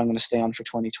decision if I'm going to stay on for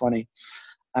 2020.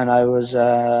 And I was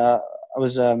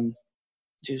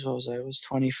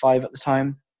 25 at the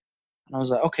time, and I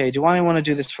was like, okay, do I want to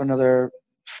do this for another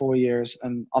 4 years,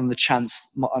 and on the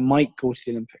chance I might go to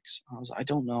the Olympics? I was like, I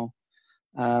don't know.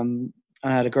 And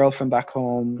I had a girlfriend back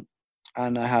home,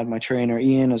 and I had my trainer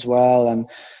Ian as well, and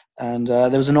there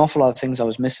was an awful lot of things I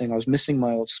was missing. I was missing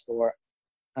my old sport,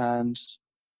 and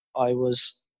I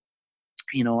was,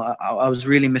 I was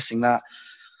really missing that.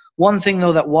 One thing,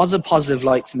 though, that was a positive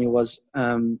light to me was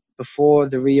before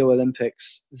the Rio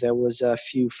Olympics, there was a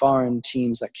few foreign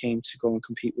teams that came to go and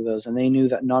compete with us, and they knew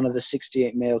that none of the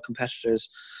 68 male competitors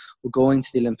were going to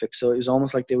the Olympics. So it was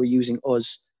almost like they were using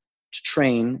us to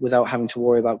train without having to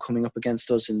worry about coming up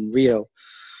against us in Rio.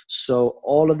 So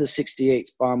all of the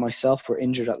 68s, bar myself, were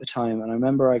injured at the time. And I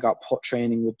remember I got put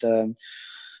training with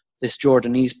this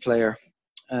Jordanese player.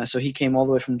 So he came all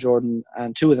the way from Jordan,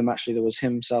 and 2 of them actually, there was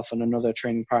himself and another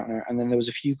training partner. And then there was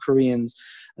a few Koreans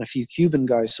and a few Cuban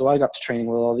guys. So I got to training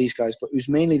with all these guys, but it was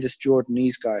mainly this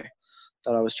Jordanese guy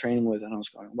that I was training with. And I was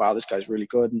going, wow, this guy's really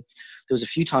good. And there was a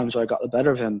few times where I got the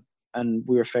better of him, and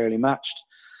we were fairly matched.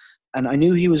 And I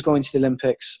knew he was going to the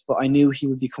Olympics, but I knew he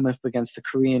would be coming up against the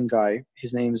Korean guy.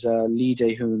 His name's Lee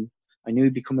Dae-hoon. I knew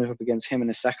he'd be coming up against him in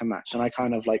his second match. And I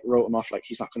kind of wrote him off,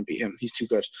 he's not going to beat him. He's too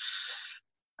good.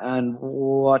 And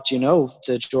what do you know?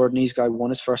 The Jordanese guy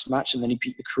won his first match, and then he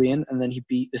beat the Korean, and then he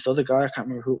beat this other guy, I can't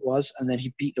remember who it was, and then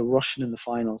he beat the Russian in the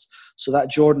finals. So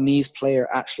that Jordanese player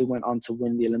actually went on to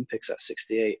win the Olympics at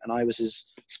 68, and I was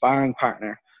his sparring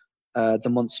partner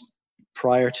the months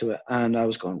prior to it. And I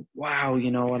was going, wow,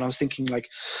 and I was thinking but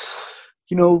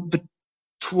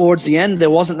towards the end, there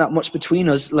wasn't that much between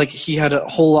us. Like, he had a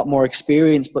whole lot more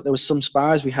experience, but there was some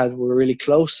spars we had were really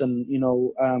close. And,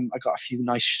 I got a few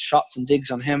nice shots and digs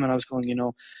on him. And I was going,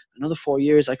 another 4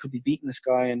 years, I could be beating this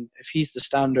guy. And if he's the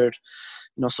standard,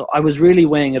 so I was really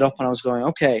weighing it up, and I was going,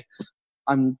 okay,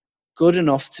 I'm good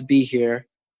enough to be here,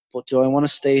 but do I want to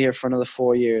stay here for another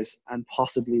 4 years and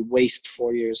possibly waste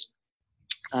 4 years?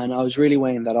 And I was really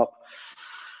weighing that up.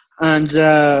 And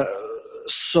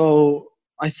so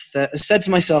I said to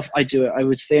myself, I'd do it. I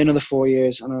would stay another 4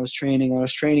 years, and I was training. I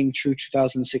was training through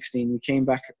 2016. We came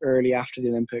back early after the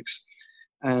Olympics,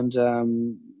 and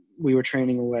we were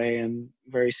training away and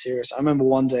very serious. I remember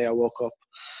one day I woke up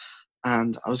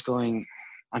and I was going,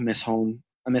 I miss home.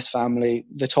 I miss family.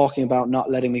 They're talking about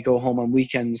not letting me go home on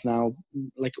weekends now.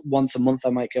 Like, once a month I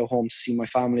might go home to see my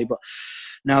family, but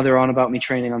now they're on about me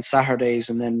training on Saturdays,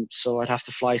 and then so I'd have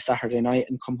to fly Saturday night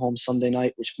and come home Sunday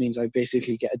night, which means I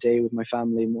basically get a day with my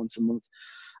family once a month.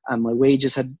 And my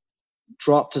wages had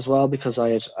dropped as well, because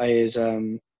I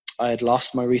had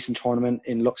lost my recent tournament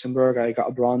in Luxembourg. I got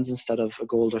a bronze instead of a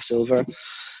gold or silver.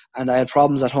 And I had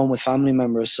problems at home with family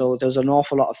members. So there was an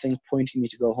awful lot of things pointing me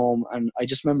to go home. And I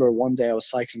just remember one day I was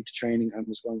cycling to training and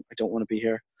was going, I don't want to be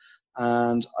here.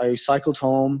 And I cycled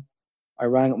home. I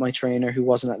rang up my trainer, who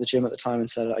wasn't at the gym at the time, and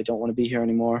said, I don't want to be here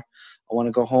anymore. I want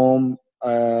to go home.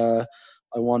 I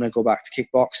want to go back to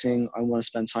kickboxing. I want to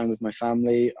spend time with my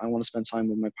family. I want to spend time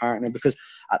with my partner. Because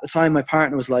at the time, my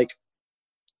partner was like,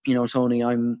 Tony,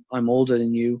 I'm older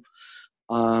than you.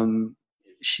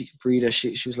 She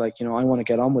was like, I want to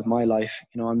get on with my life.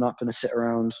 I'm not going to sit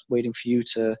around waiting for you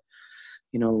to,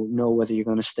 know whether you're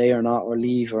going to stay or not, or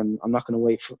leave. Or I'm not going to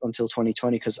wait until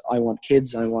 2020, because I want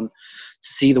kids. I want to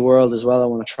see the world as well. I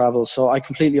want to travel. So I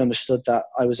completely understood that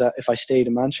if I stayed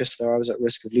in Manchester, I was at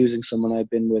risk of losing someone I'd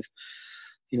been with,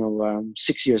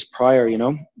 6 years prior,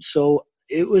 So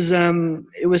it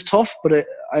was tough, but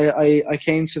I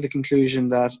came to the conclusion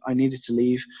that I needed to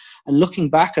leave. And looking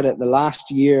back at it, the last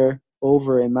year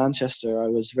over in Manchester, I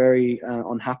was very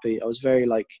unhappy. I was very,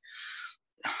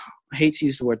 I hate to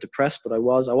use the word depressed, but I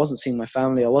wasn't seeing my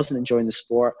family. I wasn't enjoying the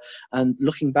sport. And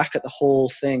looking back at the whole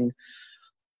thing,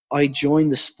 I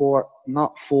joined the sport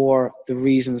not for the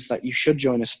reasons that you should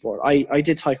join a sport. I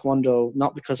did Taekwondo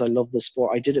not because I love the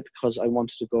sport. I did it because I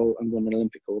wanted to go and win an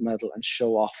Olympic gold medal and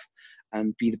show off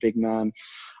and be the big man.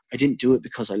 I didn't do it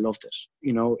because I loved it.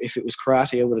 If it was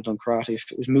karate, I would have done karate.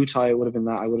 If it was Muay Thai, it would have been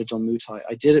that. I would have done Muay Thai.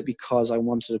 I did it because I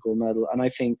wanted a gold medal. And I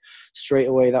think straight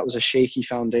away that was a shaky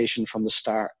foundation from the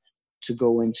start to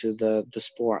go into the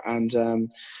sport. And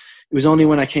it was only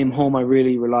when I came home I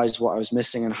really realized what I was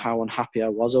missing and how unhappy I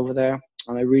was over there.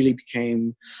 And I really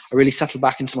settled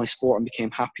back into my sport and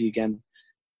became happy again.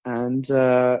 And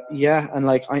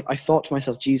I thought to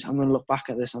myself, geez, I'm going to look back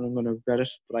at this and I'm going to regret it.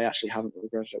 But I actually haven't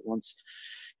regretted it once.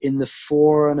 In the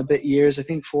 4 and a bit years, I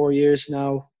think 4 years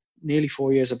now, nearly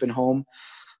 4 years I've been home,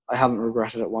 I haven't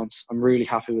regretted it once. I'm really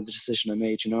happy with the decision I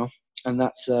made, And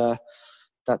that's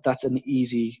an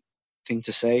easy thing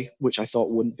to say, which I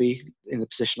thought wouldn't be in the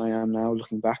position I am now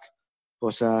looking back.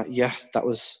 But that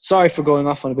was, sorry for going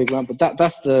off on a big rant, but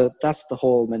that's the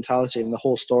whole mentality and the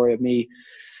whole story of me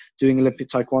doing Olympic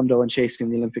Taekwondo and chasing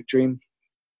the Olympic dream.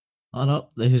 Oh no,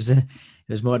 it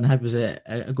was more than happy. It was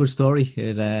a good story.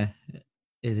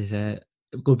 It is a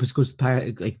good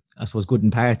part. Like, I suppose good in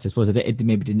parts. I suppose it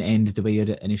maybe didn't end the way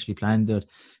you initially planned it.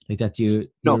 Like that, do you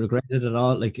regret it at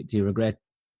all? Like, do you regret?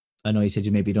 I know you said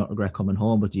you maybe don't regret coming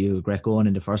home, but do you regret going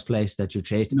in the first place, that you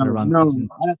chased it for the wrong reason?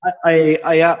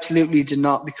 I absolutely did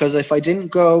not, because if I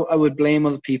didn't go, I would blame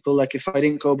other people. Like, if I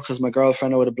didn't go because my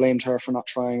girlfriend, I would have blamed her for not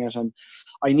trying it. And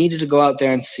I needed to go out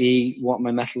there and see what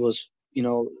my metal was,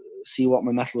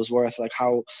 worth, like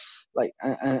how,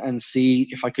 and see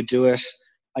if I could do it.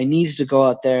 I needed to go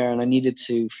out there and I needed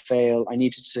to fail. I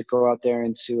needed to go out there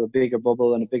into a bigger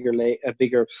bubble and a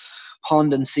bigger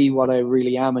pond and see what I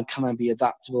really am, and can I be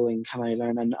adaptable and can I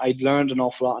learn? And I learned an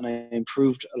awful lot and I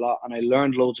improved a lot and I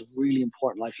learned loads of really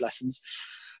important life lessons.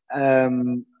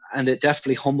 And it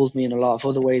definitely humbled me in a lot of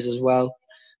other ways as well.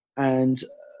 And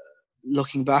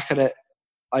looking back at it,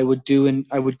 I would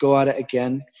go at it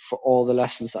again for all the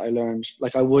lessons that I learned.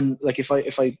 Like, I wouldn't, like, if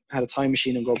I had a time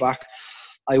machine and go back,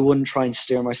 I wouldn't try and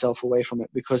steer myself away from it,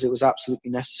 because it was absolutely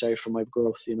necessary for my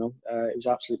growth. It was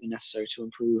absolutely necessary to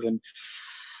improve and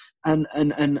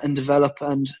develop.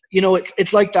 And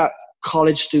it's like that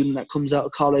college student that comes out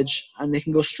of college and they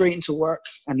can go straight into work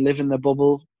and live in their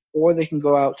bubble, or they can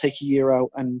go out, take a year out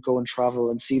and go and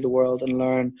travel and see the world and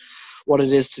learn what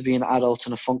it is to be an adult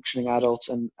and a functioning adult,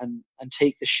 and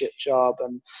take the shit job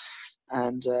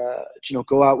and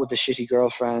go out with the shitty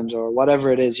girlfriend or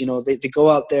whatever it is. They go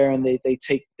out there and they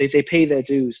pay their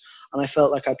dues, and I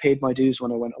felt like I paid my dues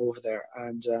when I went over there,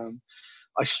 and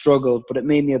I struggled, but it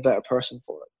made me a better person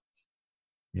for it.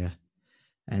 Yeah.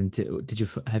 And did you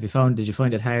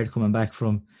find it hard coming back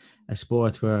from a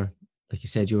sport where, like you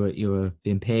said, you were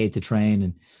being paid to train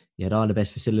and you had all the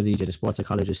best facilities, you had a sports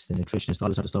psychologist, a nutritionist, all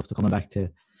this sort of stuff, to coming back to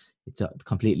it's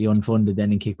completely unfunded?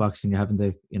 Then in kickboxing, you're having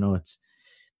to, it's,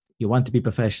 you want to be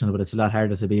professional, but it's a lot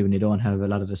harder to be when you don't have a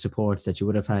lot of the supports that you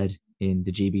would have had in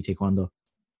the GB Taekwondo.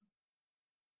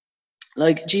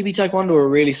 Like, GB Taekwondo are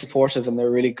really supportive and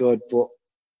they're really good, but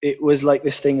it was like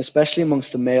this thing, especially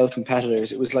amongst the male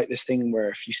competitors, it was like this thing where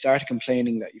if you started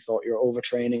complaining that you thought you were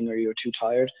overtraining or you were too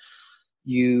tired,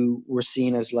 you were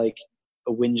seen as like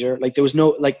a whinger. Like, there was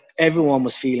no, like, everyone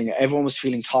was feeling it. Everyone was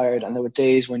feeling tired, and there were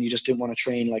days when you just didn't want to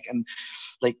train, and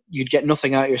you'd get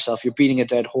nothing out of yourself. You're beating a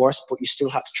dead horse, but you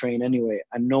still had to train anyway.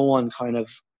 And no one kind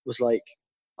of was like,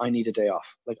 I need a day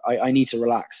off. Like, I need to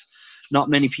relax. Not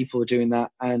many people were doing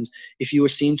that. And if you were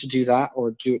seen to do that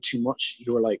or do it too much,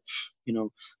 you were like,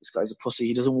 this guy's a pussy.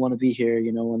 He doesn't want to be here,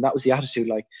 and that was the attitude.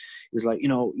 Like, it was like,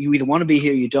 you either want to be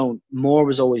here or you don't. More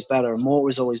was always better. More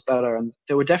was always better. And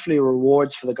there were definitely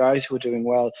rewards for the guys who were doing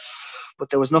well, but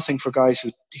there was nothing for guys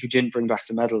who didn't bring back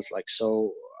the medals. Like,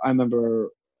 so I remember,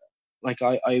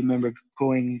 I remember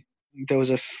going, there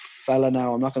was a fella,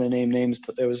 now I'm not going to name names,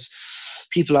 but there was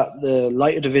people at the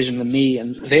lighter division than me,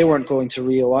 and they weren't going to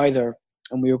Rio either.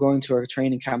 And we were going to our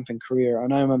training camp in Korea.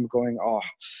 And I remember going,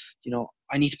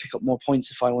 I need to pick up more points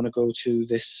if I want to go to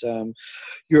this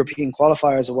European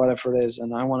qualifiers or whatever it is.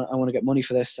 And I want to get money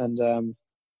for this. And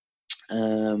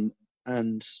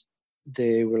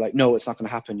they were like, no, it's not going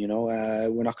to happen.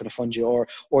 We're not going to fund you,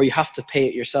 or you have to pay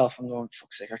it yourself. I'm going,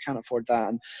 fuck's sake, I can't afford that.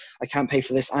 And I can't pay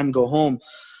for this and go home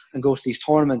and go to these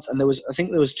tournaments. And I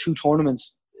think there was 2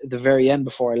 tournaments at the very end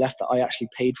before I left that I actually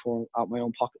paid for out my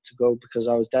own pocket to go, because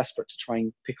I was desperate to try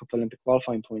and pick up Olympic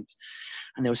qualifying points.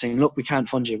 And they were saying, look, we can't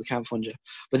fund you.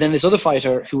 But then this other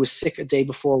fighter who was sick a day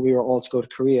before we were all to go to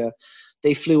Korea,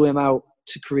 they flew him out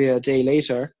to Korea a day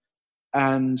later,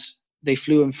 and they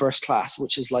flew him first class,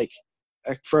 which is like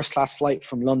a first class flight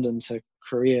from London to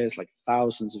Korea is like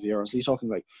thousands of euros. You're talking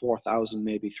like 4,000,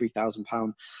 maybe 3,000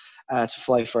 pounds to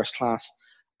fly first class.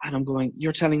 And I'm going,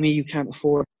 you're telling me you can't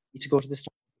afford to go to this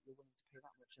tournament?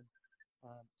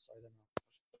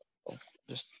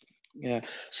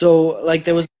 So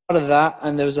there was a lot of that,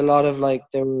 and there was a lot of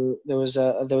there was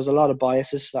a lot of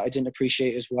biases that I didn't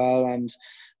appreciate as well. And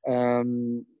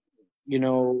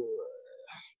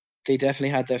they definitely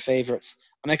had their favorites,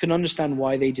 and I can understand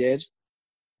why they did,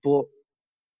 but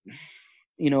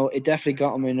it definitely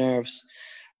got on my nerves.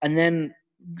 And then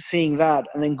seeing that,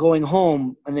 and then going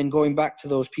home, and then going back to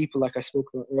those people like I spoke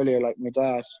about earlier, like my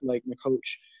dad, like my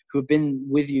coach, who have been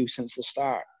with you since the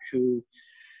start, who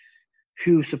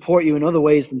support you in other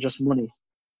ways than just money.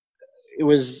 It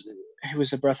was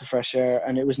a breath of fresh air,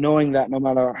 and it was knowing that no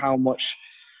matter how much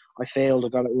I failed or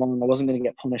got it wrong, I wasn't going to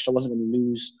get punished. I wasn't going to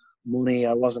lose money.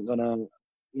 I wasn't going to,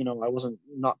 I wasn't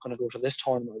not going to go to this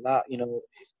tournament or that.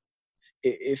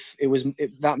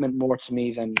 That meant more to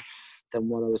me than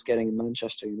what I was getting in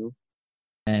Manchester.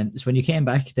 And so when you came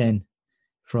back then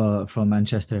from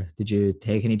Manchester, did you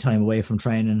take any time away from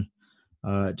training,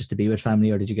 just to be with family,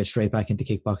 or did you get straight back into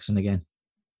kickboxing again?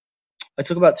 I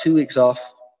took about 2 weeks off.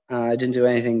 I didn't do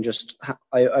anything.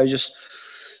 I just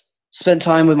spent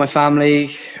time with my family.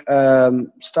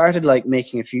 Started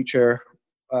making a future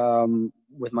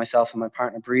with myself and my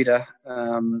partner Breda.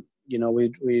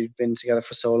 We'd been together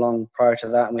for so long prior to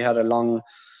that, and we had a long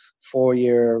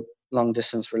 4-year long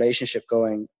distance relationship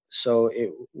going. So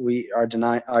our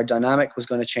dynamic was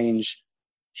going to change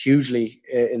hugely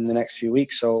in the next few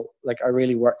weeks. So I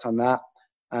really worked on that,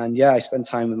 and I spent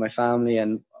time with my family,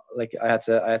 and I had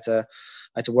to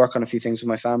work on a few things with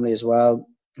my family as well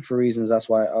for reasons. That's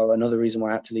why another reason why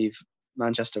I had to leave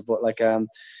Manchester. But I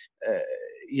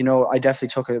definitely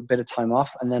took a bit of time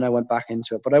off, and then I went back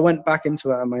into it. But I went back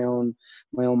into it at my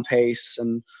own pace,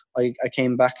 and I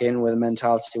came back in with a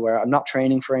mentality where I'm not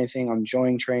training for anything. I'm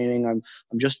enjoying training. I'm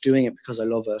just doing it because I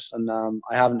love it, and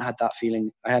I haven't had that feeling.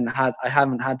 I haven't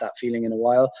had that feeling in a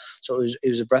while. So it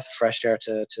was a breath of fresh air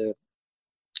to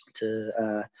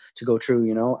go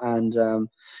through, and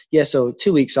so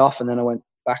 2 weeks off, and then I went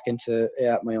back into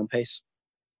at my own pace.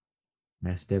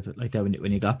 Yes, like that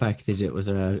when you got back, was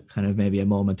there a kind of maybe a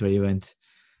moment where you went,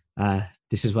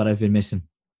 this is what I've been missing?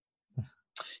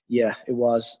 Yeah, it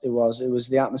was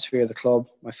the atmosphere of the club,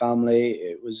 my family.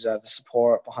 It was the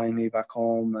support behind me back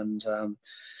home, and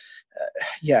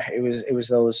it was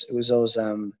those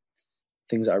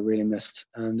things that I really missed.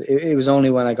 And it was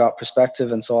only when I got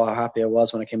perspective and saw how happy I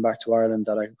was when I came back to Ireland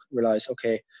that I realized,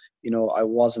 okay, I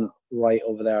wasn't right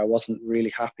over there. I wasn't really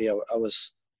happy. I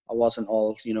wasn't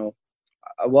all,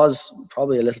 I was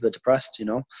probably a little bit depressed,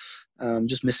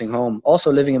 just missing home.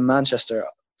 Also living in Manchester,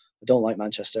 I don't like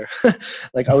Manchester.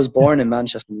 Like I was born in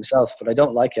Manchester myself, but I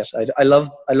don't like it. I love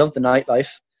the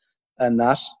nightlife and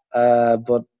that,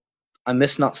 but I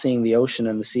miss not seeing the ocean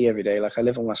and the sea every day. Like I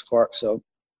live in West Cork, so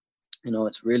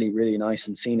it's really, really nice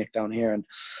and scenic down here. And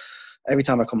every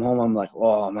time I come home, I'm like,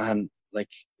 oh man, like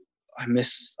I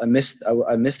miss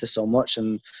this so much.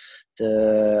 And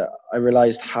I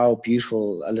realized how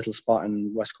beautiful a little spot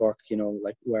in West Cork,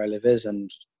 like where I live is, and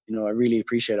I really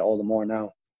appreciate it all the more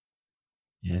now.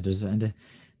 Yeah, there's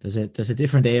a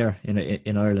different air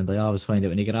in Ireland. I always find it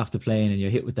when you get off the plane and you're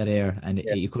hit with that air, and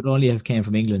Yeah. you could only have came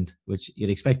from England, which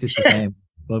you'd expect it's the same,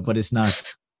 but it's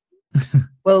not.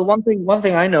 Well, one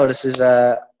thing I noticed is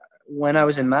when I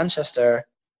was in Manchester,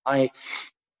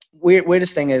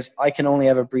 weirdest thing is I can only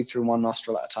ever breathe through one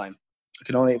nostril at a time.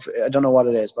 I don't know what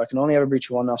it is, but I can only ever breathe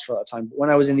through one nostril at a time. But when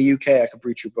I was in the UK, I could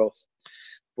breathe through both.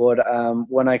 But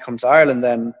when I come to Ireland,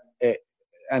 then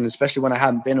and especially when I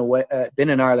hadn't been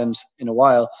in Ireland in a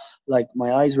while, like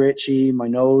my eyes were itchy, my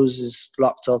nose is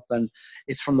blocked up, and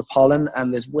it's from the pollen.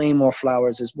 And there's way more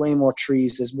flowers, there's way more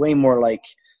trees, there's way more like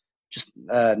just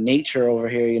nature over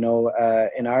here,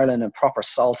 in Ireland, and proper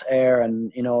salt air,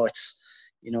 and it's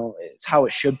how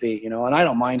it should be, and I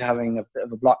don't mind having a bit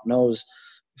of a blocked nose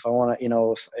if I want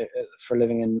to, for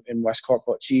living in West Cork.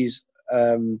 But geez,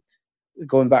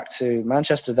 going back to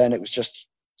Manchester, then it was just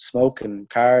smoke and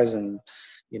cars and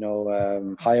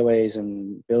highways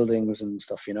and buildings and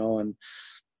stuff, and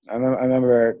I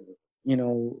remember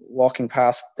walking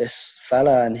past this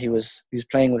fella, and he was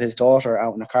playing with his daughter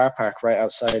out in a car park right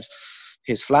outside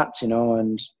his flats,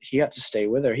 and he had to stay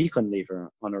with her. He couldn't leave her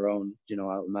on her own,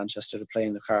 out in Manchester to play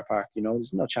in the car park.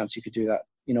 There's no chance you could do that.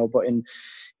 But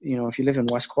if you live in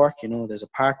West Cork, there's a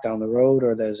park down the road,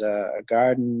 or there's a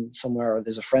garden somewhere, or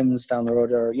there's a friend's down the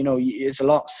road, or it's a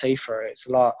lot safer. It's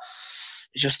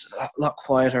just a lot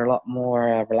quieter, a lot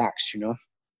more relaxed.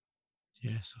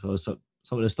 Yeah, so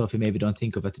some of the stuff you maybe don't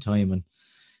think of at the time, and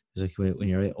like when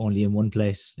you're only in one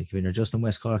place, like when you're just in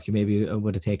West Cork, you maybe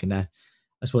would have taken that,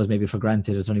 I suppose, maybe for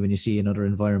granted. It's only when you see another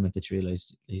environment that you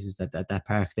realise that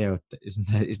park there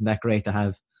isn't that great to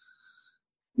have.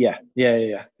 Yeah,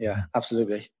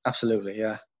 absolutely,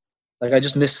 yeah. Like I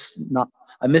just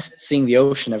I missed seeing the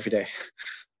ocean every day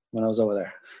when I was over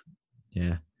there.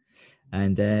 Yeah,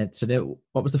 and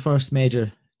what was the first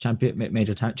major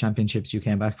championships you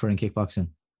came back for in kickboxing?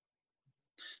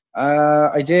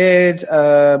 I did.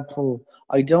 I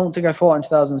don't think I fought in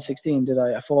 2016, did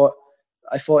I? I fought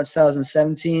in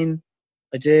 2017.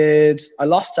 I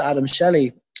lost to Adam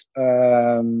Shelley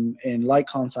in light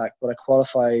contact, but I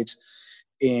qualified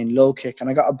in low kick, and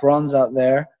I got a bronze out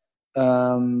there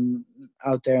in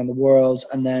the world.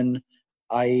 And then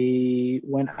I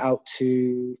went out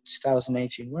to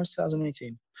 2018. Where's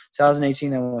 2018?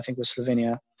 2018, then I think was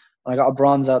Slovenia. And I got a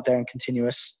bronze out there in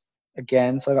continuous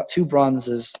again. So I got 2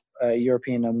 bronzes,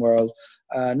 European and world.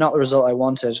 Not the result I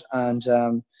wanted. And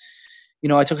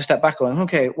I took a step back going,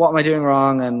 okay, what am I doing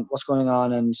wrong and what's going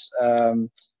on? And,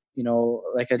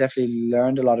 I definitely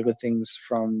learned a lot of good things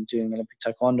from doing Olympic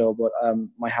Taekwondo, but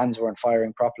my hands weren't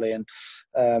firing properly. And,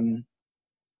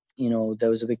 there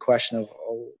was a big question of,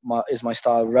 is my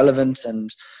style relevant? And,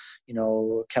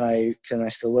 can I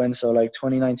still win? So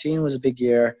 2019 was a big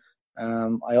year.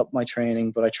 I upped my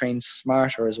training, but I trained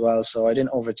smarter as well. So I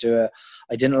didn't overdo it.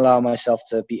 I didn't allow myself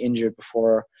to be injured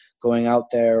before going out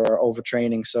there or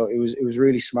overtraining. So it was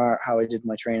really smart how I did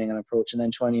my training and approach. And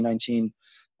then 2019,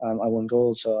 I won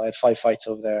gold. So I had 5 fights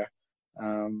over there.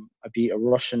 I beat a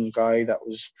Russian guy that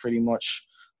was pretty much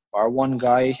our one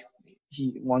guy.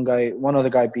 One other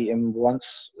guy beat him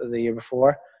once the year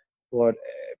before, but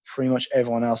pretty much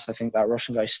everyone else, I think that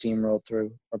Russian guy steamrolled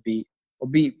through or beat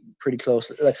pretty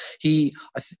close. Like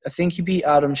I think he beat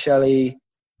Adam Shelley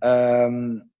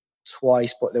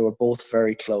twice, but they were both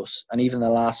very close. And even the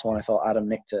last one, I thought Adam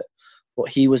nicked it, but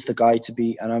he was the guy to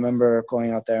beat. And I remember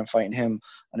going out there and fighting him,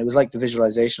 and it was like the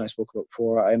visualization I spoke about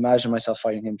before. I imagined myself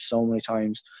fighting him so many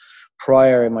times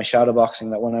prior in my shadow boxing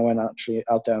that when I went actually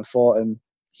out there and fought him,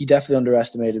 he definitely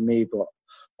underestimated me. But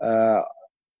I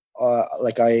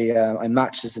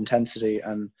matched his intensity,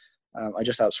 and I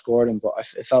just outscored him. But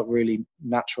it felt really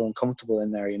natural and comfortable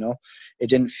in there. It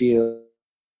didn't feel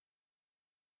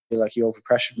like he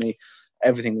overpressured me.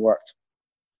 Everything worked,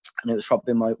 and it was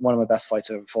probably one of my best fights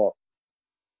I ever fought.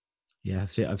 Yeah,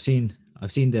 I've seen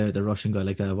I've seen the Russian guy,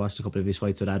 like that. I watched a couple of his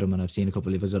fights with Adam, and I've seen a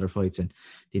couple of his other fights, and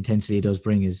the intensity he does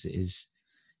bring is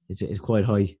quite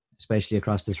high, especially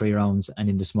across the 3 rounds and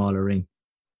in the smaller ring.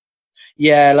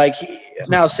 Yeah, like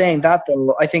now saying that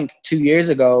though, I think 2 years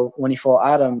ago when he fought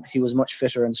Adam, he was much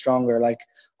fitter and stronger. Like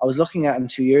I was looking at him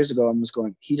 2 years ago and was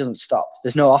going, he doesn't stop.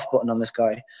 There's no off button on this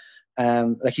guy.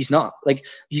 Like he's not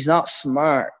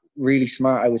smart, really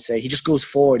smart. I would say he just goes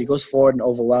forward. He goes forward and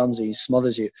overwhelms you. He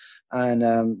smothers you.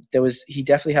 And he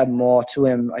definitely had more to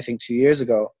him. I think 2 years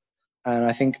ago. And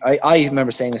I think I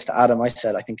remember saying this to Adam. I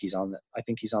said, I think he's on it. I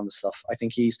think he's on the stuff. I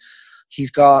think he's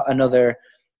got another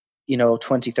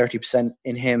 20-30%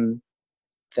 in him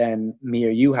than me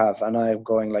or you have. And I'm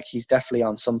going like, he's definitely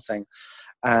on something.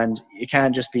 And it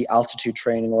can't just be altitude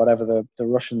training or whatever the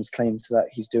Russians claim that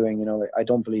he's doing. Like, I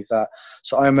don't believe that.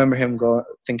 So I remember him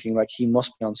thinking like he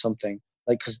must be on something.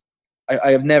 Like, because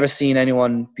I have never seen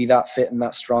anyone be that fit and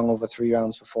that strong over 3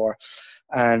 rounds before,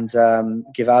 and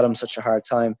give Adam such a hard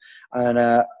time.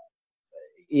 And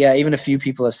yeah, even a few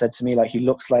people have said to me like he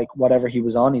looks like whatever he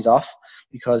was on, he's off,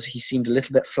 because he seemed a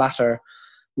little bit flatter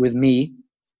with me.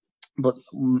 But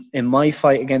in my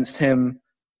fight against him,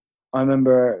 I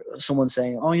remember someone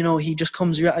saying, oh, he just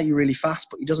comes at you really fast,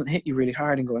 but he doesn't hit you really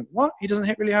hard, and going, what? He doesn't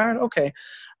hit really hard? Okay. And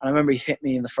I remember he hit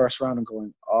me in the first round and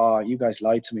going, oh, you guys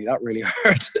lied to me. That really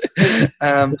hurt.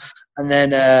 And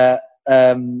then,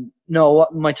 no,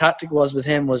 what my tactic was with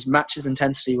him was match his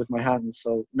intensity with my hands.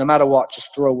 So no matter what,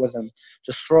 just throw with him.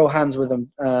 Just throw hands with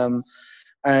him.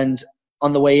 And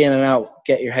on the way in and out,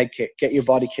 get your head kick, get your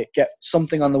body kick, get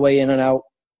something on the way in and out,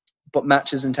 but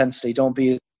match his intensity. Don't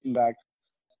be a bag.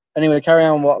 Anyway, carry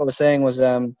on. What I was saying was,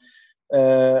 I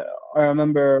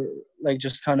remember like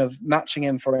just kind of matching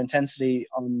him for intensity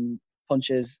on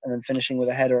punches, and then finishing with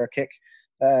a head or a kick,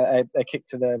 a kick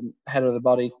to the head of the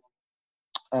body,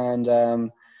 and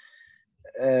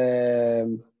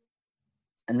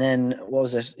then what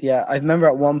was it? Yeah, I remember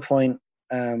at one point,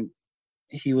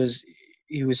 he was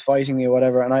fighting me or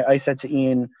whatever, and I said to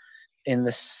Ian in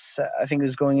this, I think it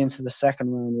was going into the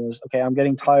second round, was, okay, I'm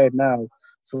getting tired now,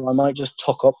 so I might just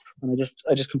tuck up. And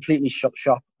I just completely shut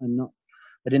shop, and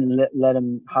I didn't let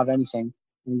him have anything,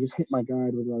 and he just hit my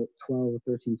guard with like 12 or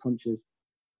 13 punches.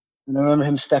 And I remember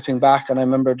him stepping back, and I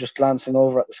remember just glancing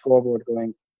over at the scoreboard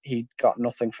going, he got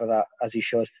nothing for that, as he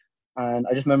should. And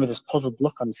I just remember this puzzled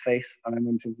look on his face, and I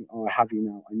remember thinking, oh, I have you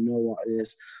now, I know what it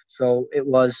is. So it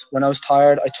was, when I was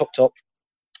tired, I tucked up,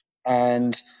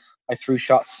 and I threw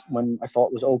shots when I thought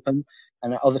it was open,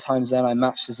 and at other times then I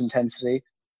matched his intensity.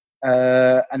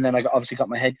 And then I obviously got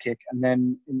my head kick. And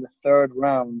then in the third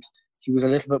round, he was a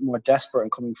little bit more desperate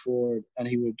and coming forward, and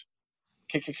he would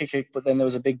kick, but then there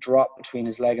was a big drop between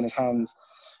his leg and his hands.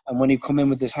 And when he'd come in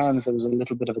with his hands, there was a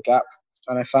little bit of a gap,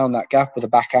 and I found that gap with a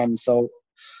backhand. So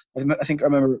I think I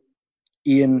remember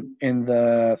Ian in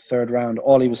the third round,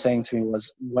 all he was saying to me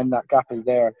was, when that gap is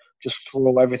there, just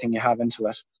throw everything you have into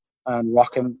it and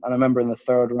rock him. And I remember in the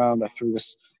third round, I threw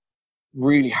this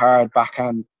really hard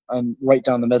backhand and right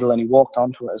down the middle, and he walked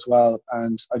onto it as well.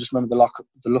 And I just remember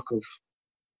the look of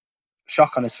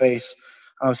shock on his face.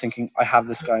 And I was thinking, I have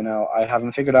this guy now. I have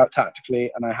him figured out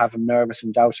tactically, and I have him nervous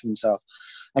and doubting himself.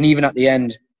 And even at the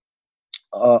end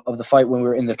of the fight, when we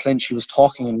were in the clinch, he was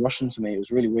talking in Russian to me. It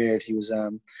was really weird. He was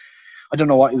I don't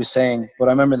know what he was saying, but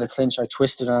I remember in the clinch I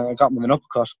twisted and I got him with an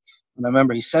uppercut. And I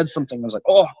remember he said something. I was like,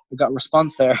 oh, I got a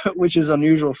response there, which is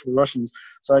unusual for the Russians.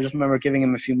 So I just remember giving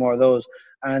him a few more of those.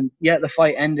 And yeah, the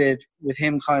fight ended with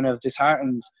him kind of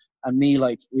disheartened and me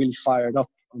like really fired up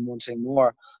and wanting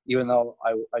more, even though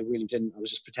I really didn't. I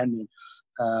was just pretending.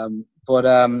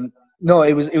 No,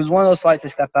 it was one of those fights I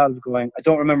stepped out of going, I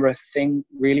don't remember a thing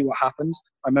really what happened.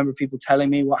 I remember people telling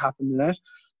me what happened in it.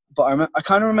 But I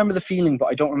kind of remember the feeling, but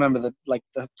I don't remember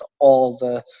all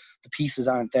the pieces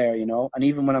aren't there, And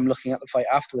even when I'm looking at the fight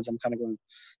afterwards, I'm kind of going,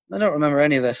 I don't remember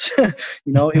any of this.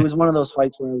 It was one of those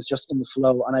fights where I was just in the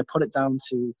flow, and I put it down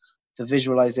to the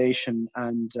visualization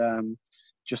and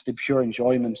just the pure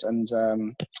enjoyment and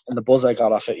the buzz I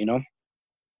got off it,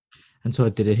 And so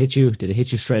did it hit you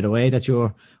straight away that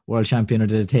you're world champion, or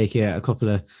did it take you a couple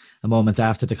of moments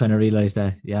after to kind of realize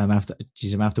that, yeah, I'm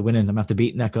after winning, I'm after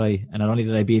beating that guy, and not only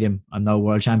did I beat him, I'm now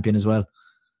world champion as well?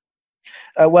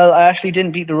 Well, I actually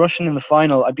didn't beat the Russian in the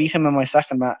final. I beat him in my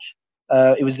second match.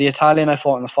 It was the Italian I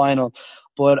fought in the final,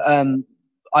 but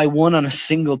I won on a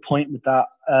single point with that.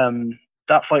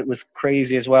 That fight was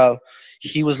crazy as well.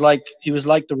 He was like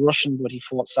the Russian, but he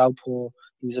fought southpaw.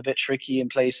 He was a bit tricky in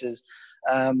places.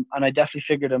 And I definitely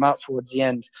figured him out towards the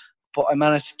end. But I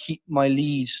managed to keep my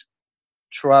lead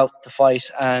throughout the fight.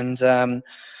 And I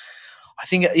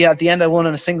think, at the end I won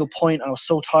on a single point. I was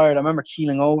so tired. I remember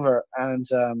keeling over. And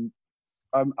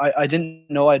I didn't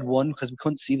know I'd won because we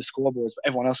couldn't see the scoreboards, but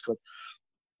everyone else could.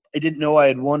 I didn't know I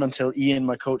had won until Ian,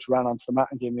 my coach, ran onto the mat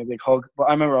and gave me a big hug. But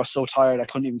I remember I was so tired I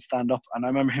couldn't even stand up, and I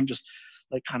remember him just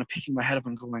like kind of picking my head up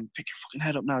and going, "Pick your fucking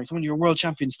head up now! Come on, you're a world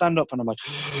champion. Stand up!" And I'm like,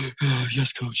 "Oh,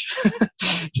 yes, coach."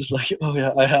 Just like, "Oh yeah,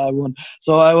 I won."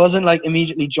 So I wasn't like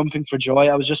immediately jumping for joy.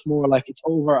 I was just more like, "It's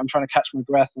over. I'm trying to catch my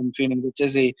breath. I'm feeling a bit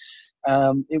dizzy."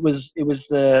 It was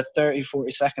the 30,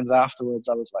 40 seconds afterwards.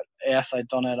 I was like, "Yes, I'd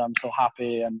done it. I'm so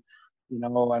happy." And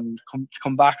and to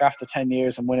come back after 10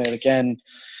 years and win it again,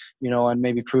 and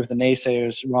maybe prove the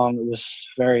naysayers wrong. It was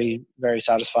very, very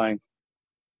satisfying.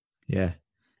 Yeah.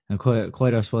 And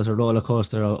quite, I suppose, a roller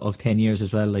coaster of 10 years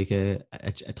as well, like a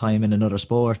time in another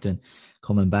sport and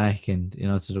coming back. And,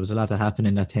 so there was a lot that happened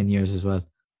in that 10 years as well.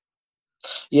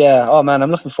 Yeah. Oh man,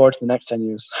 I'm looking forward to the next 10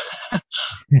 years.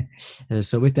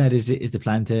 So with that, is the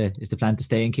plan to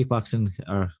stay in kickboxing,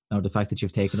 or the fact that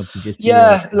you've taken up jiu-jitsu?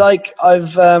 Yeah, like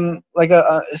I've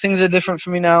things are different for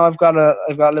me now. I've got a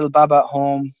little bab at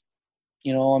home.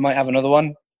 I might have another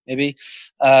one maybe.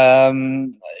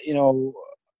 Um, you know,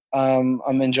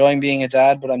 I'm enjoying being a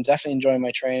dad, but I'm definitely enjoying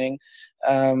my training.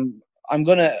 I'm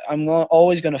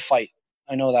always gonna fight.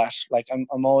 I know that. Like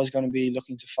I'm always gonna be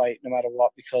looking to fight no matter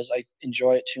what because I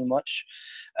enjoy it too much.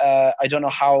 I don't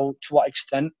know to what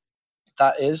extent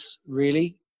that is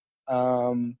really.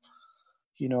 Um,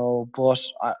 but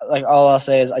like all I'll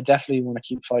say is I definitely want to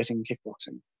keep fighting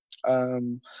kickboxing.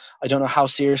 I don't know how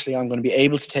seriously I'm going to be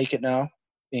able to take it now,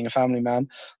 being a family man.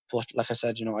 But like I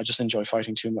said, I just enjoy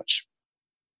fighting too much.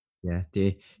 Yeah.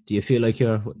 Do you feel like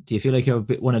you're a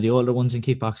bit one of the older ones in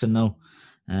kickboxing now?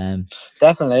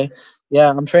 Definitely, yeah.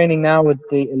 I'm training now with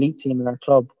the elite team in our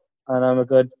club, and I'm a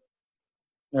good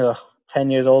 10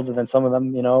 years older than some of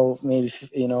them.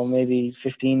 Maybe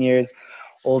 15 years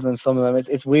older than some of them.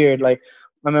 It's weird. Like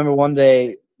I remember one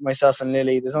day myself and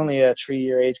Lily. There's only a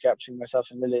 3-year age gap between myself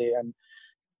and Lily, and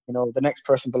the next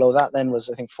person below that then was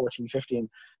I think 14, 15.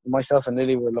 And myself and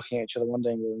Lily were looking at each other one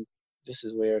day and going, "This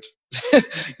is weird,"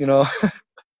 you know.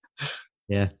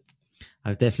 Yeah,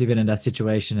 I've definitely been in that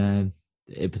situation.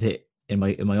 In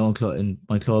my own club, in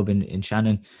my club in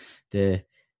Shannon,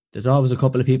 there's always a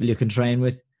couple of people you can train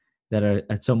with that are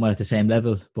at somewhat at the same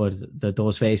level, but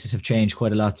those faces have changed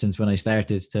quite a lot since when I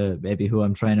started to maybe who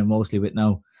I'm training mostly with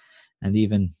now. And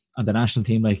even on the national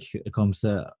team, like it comes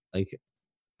to like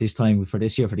this time for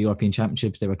this year for the European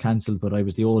Championships, they were cancelled, but I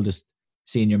was the oldest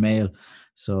senior male.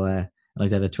 So like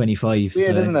that at 25. Weird,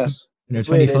 So isn't it? when you're It's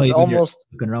weird. It's 25 and you're almost,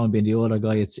 looking around being the older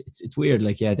guy, it's weird.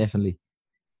 Like, yeah, definitely.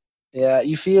 yeah.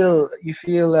 You feel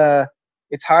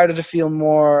it's harder to feel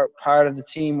more part of the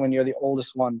team when you're the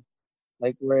oldest one.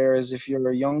 Like whereas if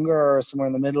you're younger or somewhere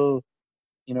in the middle,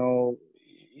 you know,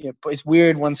 but it's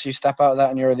weird once you step out of that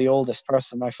and you're the oldest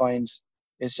person. I find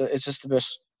it's just a bit.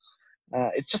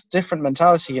 It's just different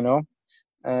mentality.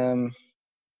 Um,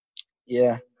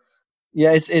 yeah,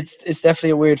 yeah. It's definitely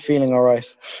a weird feeling. All right.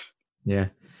 Yeah,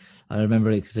 I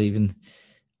remember it because even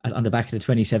on the back of the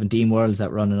 2017 Worlds that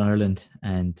were on in Ireland,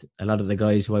 and a lot of the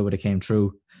guys who I would have came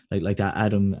through, like that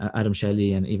Adam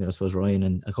Shelley, and even I suppose Ryan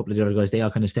and a couple of the other guys, they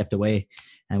all kind of stepped away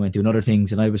and went doing other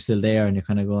things, and I was still there. And you're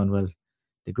kind of going, well,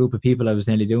 the group of people I was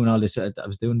nearly doing all this, I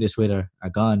was doing this with are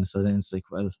gone. So then it's like,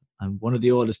 well, I'm one of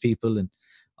the oldest people, and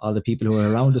all the people who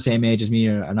are around the same age as me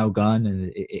are now gone,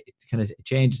 and it kind of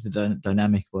changes the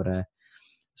dynamic. But I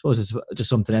suppose it's just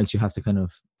something else you have to kind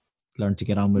of learn to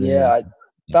get on with it and Yeah,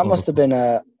 that must have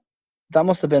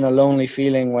overcome. been a lonely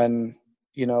feeling when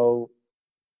you know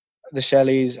the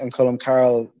Shelleys and Cullum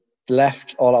Carroll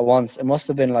left all at once. It must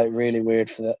have been like really weird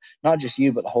for not just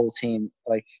you but the whole team.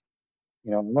 Like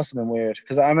it must have been weird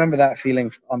because I remember that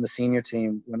feeling on the senior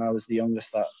team when I was the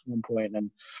youngest at one point, and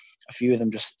a few of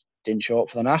them just didn't show up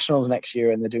for the nationals next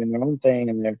year, and they're doing their own thing,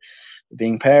 and they're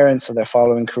being parents, so they're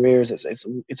following careers.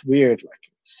 It's weird. Like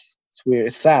it's weird.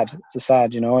 It's sad. It's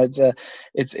sad.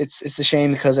 It's a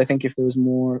shame because I think if there was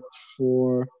more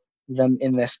for them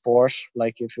in their sport,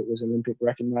 like if it was Olympic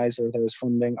recognized or there was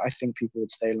funding, I think people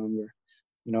would stay longer.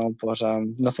 But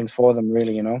nothing's for them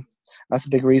really. That's a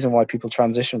big reason why people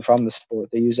transition from the sport.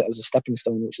 They use it as a stepping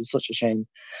stone, which is such a shame.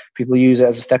 People use it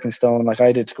as a stepping stone, like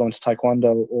I did, to go into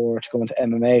Taekwondo or to go into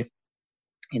MMA.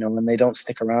 And they don't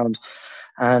stick around.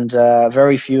 And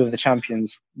very few of the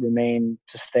champions remain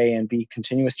to stay and be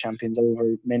continuous champions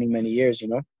over many, many years.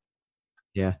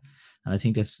 Yeah, and I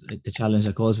think that's like the challenge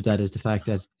that goes with that is the fact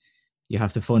that you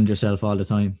have to fund yourself all the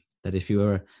time. That if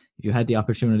you had the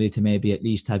opportunity to maybe at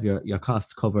least have your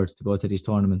costs covered to go to these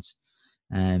tournaments,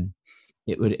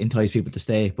 it would entice people to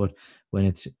stay. But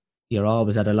when you're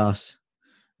always at a loss,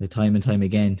 the time and time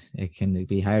again, it can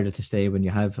be harder to stay when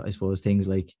you have, I suppose, things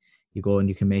like you go and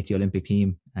you can make the Olympic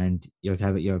team, and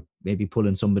you're maybe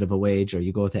pulling some bit of a wage, or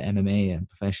you go to MMA and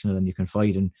professional, and you can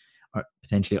fight and or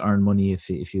potentially earn money if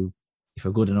you're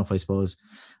good enough, I suppose.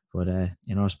 But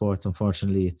in our sports,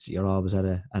 unfortunately, you're always at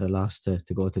a loss to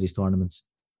go to these tournaments.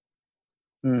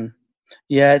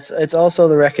 Yeah, it's also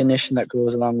the recognition that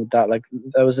goes along with that. Like,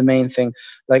 that was the main thing.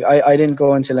 Like, I didn't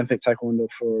go into Olympic Taekwondo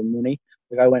for money.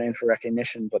 Like, I went in for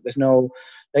recognition. But there's no,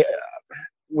 like,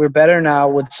 we're better now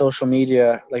with social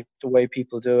media, like the way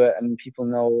people do it, and people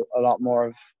know a lot more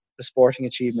of the sporting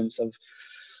achievements of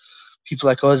people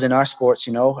like us in our sports,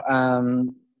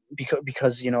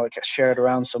 because it gets shared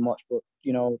around so much. But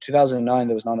 2009,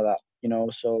 there was none of that.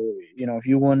 So if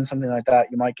you won something like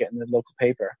that, you might get in the local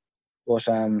paper. But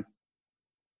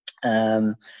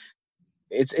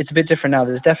it's a bit different now.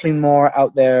 There's definitely more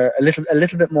out there, a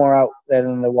little bit more out there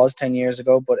than there was 10 years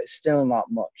ago, but it's still not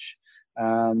much.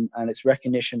 And it's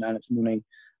recognition and it's money.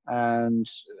 And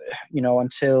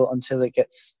until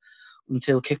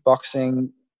kickboxing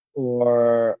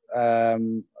or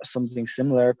something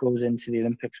similar goes into the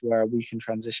Olympics, where we can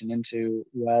transition into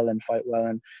well and fight well,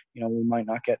 and we might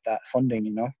not get that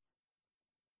funding.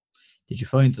 Did you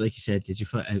find, like you said,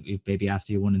 maybe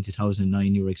after you won in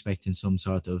 2009, you were expecting some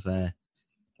sort of, I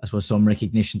suppose, some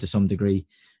recognition to some degree,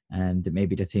 and that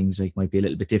maybe the things like might be a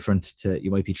little bit different, you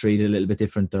might be treated a little bit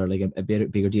different, or like a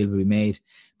bigger deal would be made.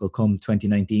 But come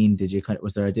 2019,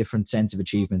 was there a different sense of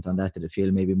achievement on that? Did it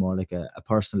feel maybe more like a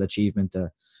personal achievement,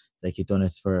 or like you'd done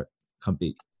it for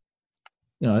complete,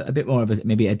 a bit more of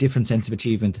maybe a different sense of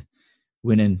achievement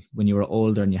winning when you were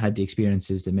older and you had the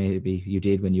experiences that maybe you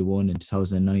did when you won in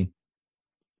 2009?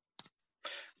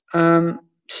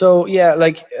 So yeah,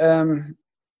 like I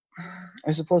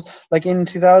suppose, like in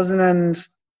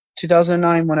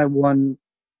 2009 when I won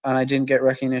and I didn't get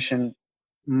recognition,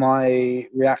 my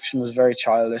reaction was very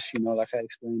childish. Like I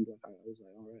explained, like I was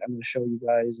like, all right, I'm going to show you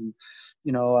guys, and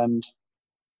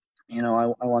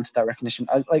I wanted that recognition.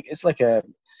 It's like I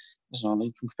don't know,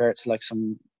 you can compare it to like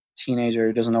some teenager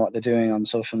who doesn't know what they're doing on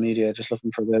social media, just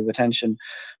looking for a bit of attention.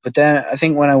 But then I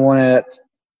think when I won it at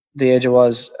the age I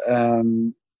was,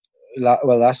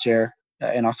 last year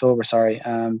in October, sorry,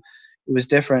 it was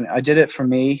different. I did it for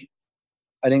me.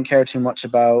 I didn't care too much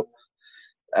about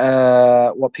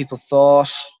what people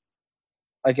thought.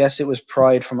 I guess it was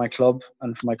pride for my club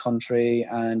and for my country,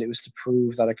 and it was to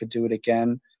prove that I could do it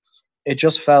again. It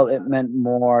just felt it meant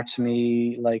more to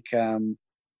me, like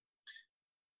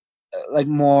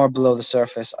more below the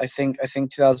surface. I think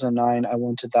 2009 I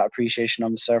wanted that appreciation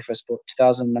on the surface, but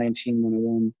 2019 when I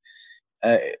won,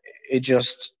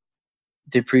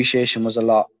 the appreciation was a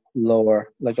lot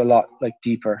lower, like a lot like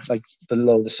deeper, like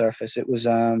below the surface. It was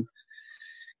I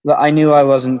knew I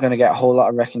wasn't going to get a whole lot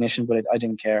of recognition, but I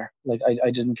didn't care. Like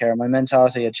I didn't care. My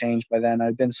mentality had changed by then.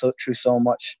 I'd been through so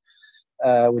much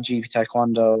with GB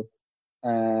Taekwondo,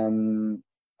 and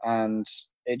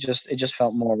it just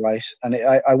felt more right. And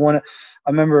I won it.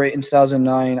 I remember in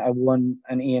 2009 I won,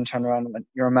 and Ian turned around and went,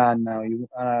 "You're a man now."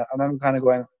 I remember kind of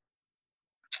going,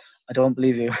 "I don't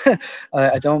believe you.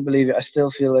 I don't believe you. I still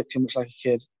feel like too much like a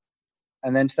kid."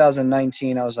 And then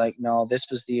 2019, I was like, no, this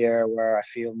was the year where I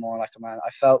feel more like a man. I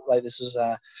felt like this was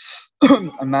a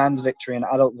man's victory, an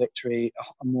adult victory,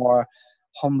 a more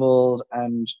humbled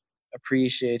and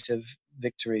appreciative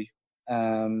victory.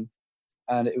 And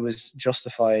it was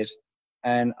justified.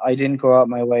 And I didn't go out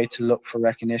my way to look for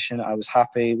recognition. I was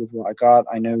happy with what I got.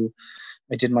 I knew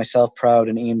I did myself proud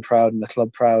and Ian proud and the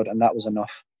club proud, and that was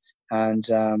enough. And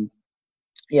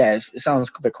yeah, it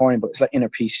sounds a bit corny, but it's like inner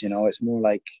peace, It's more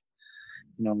like,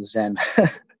 zen.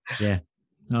 Yeah,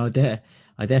 no, I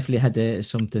definitely had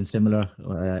something similar.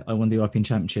 I won the European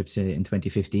Championships in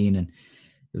 2015, and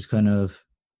it was kind of,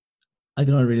 I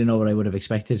don't really know what I would have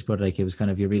expected, but like it was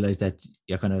kind of, you realize that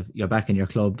you're back in your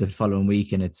club the following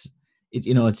week, and it's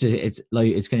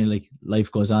kind of like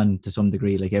life goes on to some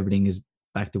degree. Like everything is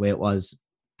back the way it was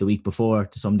the week before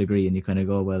to some degree, and you kind of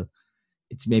go, well,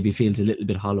 it's maybe feels a little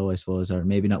bit hollow, I suppose, or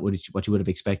maybe not what you would have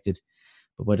expected.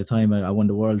 But by the time I won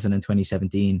the Worlds and in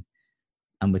 2017,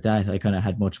 and with that, I kind of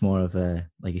had much more of a,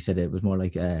 like you said, it was more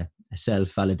like a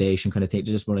self-validation kind of thing,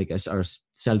 just more like a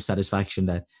self-satisfaction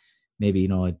that maybe,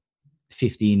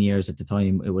 15 years at the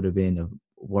time, it would have been a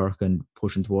work and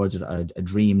pushing towards it, a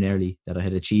dream nearly, that I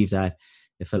had achieved that.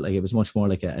 It felt like it was much more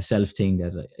like a self thing,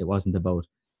 that it wasn't about,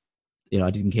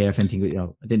 I didn't care if anything, I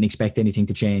didn't expect anything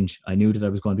to change. I knew that I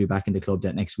was going to be back in the club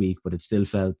that next week, but it still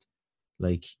felt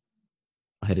like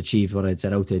I had achieved what I'd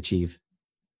set out to achieve.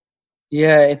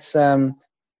 Yeah, it's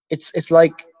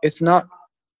like, it's not,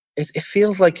 it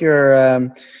feels like you're,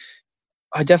 I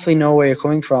definitely know where you're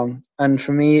coming from. And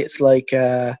for me, it's like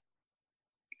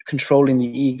controlling the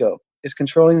ego. It's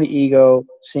controlling the ego,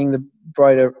 seeing the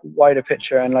wider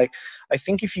picture. And like, I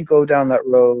think if you go down that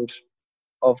road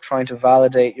of trying to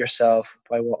validate yourself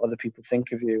by what other people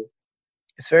think of you,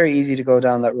 it's very easy to go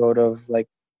down that road of like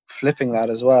flipping that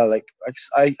as well. Like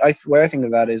where I think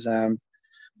of that is,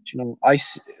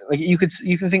 like you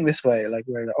can think this way, like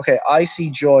where, okay, I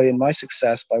see joy in my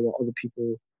success by what other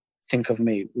people think of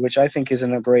me, which I think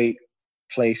isn't a great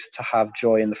place to have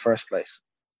joy in the first place.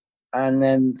 And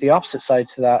then the opposite side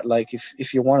to that, like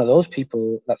if you're one of those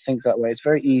people that think that way, it's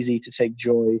very easy to take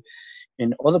joy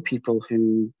in other people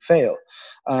who fail.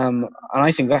 And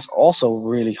I think that's also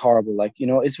really horrible. Like,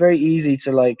 it's very easy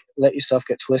to like let yourself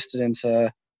get twisted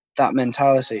into that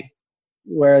mentality.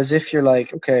 Whereas if you're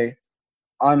like, okay,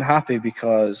 I'm happy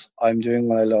because I'm doing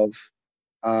what I love,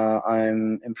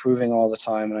 I'm improving all the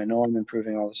time, and I know I'm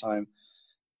improving all the time,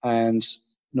 and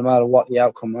no matter what the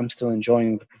outcome, I'm still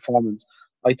enjoying the performance.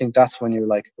 I think that's when you're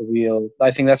like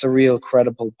I think that's a real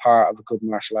credible part of a good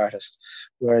martial artist.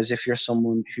 Whereas if you're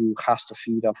someone who has to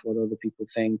feed off what other people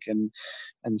think and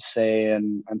say,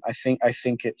 and I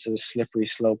think it's a slippery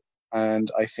slope.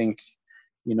 And I think,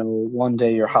 one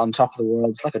day you're on top of the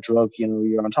world. It's like a drug,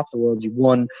 you're on top of the world. You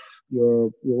won. You're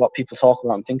what people talk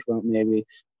about and think about maybe,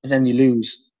 but then you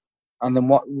lose. And then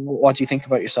what do you think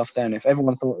about yourself then? If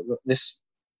everyone thought this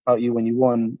about you when you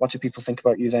won, what do people think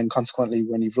about you then consequently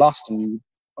when you've lost and you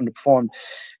underperformed?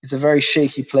 It's a very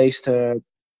shaky place to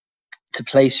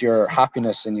place your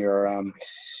happiness and your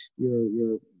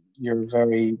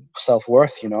very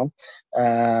self-worth,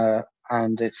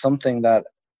 and it's something that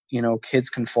kids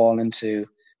can fall into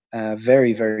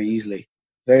very, very easily,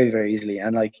 very, very easily.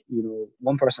 And like,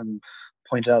 one person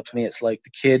pointed out to me, it's like the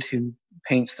kid who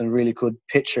paints the really good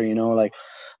picture, like,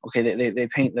 okay, they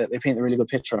paint the really good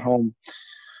picture at home.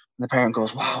 And the parent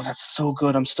goes, wow, that's so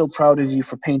good. I'm so proud of you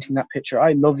for painting that picture.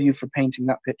 I love you for painting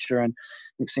that picture. And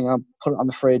next thing, I'll put it on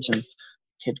the fridge, and the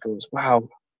kid goes, wow,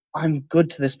 I'm good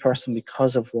to this person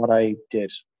because of what I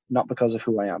did, not because of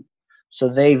who I am. So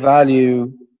they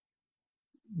value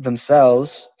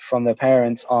themselves from their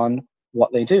parents on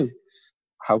what they do,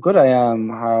 how good I am,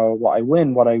 what I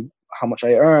win, how much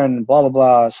I earn, blah blah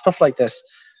blah, stuff like this.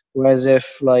 Whereas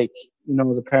if, like,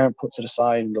 the parent puts it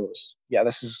aside and goes, yeah,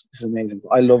 this is amazing.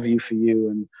 I love you for you,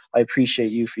 and I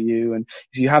appreciate you for you. And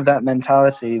if you have that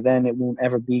mentality, then it won't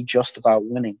ever be just about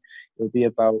winning. It'll be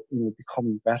about,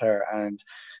 becoming better and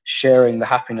sharing the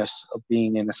happiness of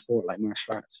being in a sport like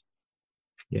martial arts.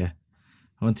 Yeah,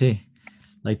 I want to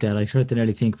like that. I try to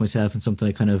nearly think myself, and something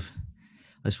I kind of,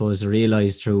 I suppose,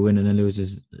 realised through winning and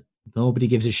losing, nobody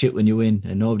gives a shit when you win,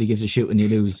 and nobody gives a shit when you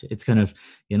lose. It's kind of,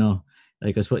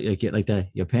 like, I suppose, like that.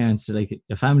 Your parents, like,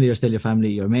 your family are still your family.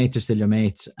 Your mates are still your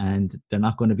mates, and they're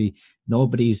not going to be.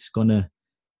 Nobody's going to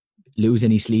lose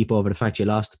any sleep over the fact you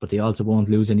lost, but they also won't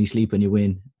lose any sleep when you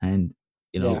win. And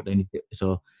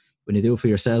so when you do it for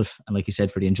yourself, and like you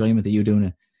said, for the enjoyment that you're doing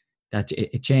it, that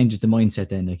it changes the mindset.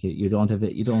 Then, like, you don't have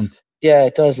it. You don't. Yeah,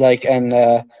 it does. Like, and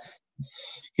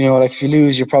like if you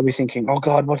lose, you're probably thinking, oh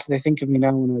God, what do they think of me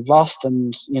now when I've lost?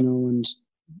 And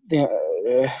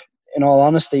in all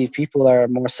honesty, people are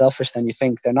more selfish than you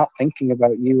think. They're not thinking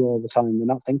about you all the time. They're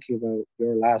not thinking about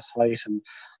your last fight, and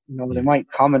they might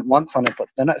comment once on it, but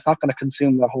it's not going to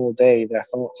consume their whole day, their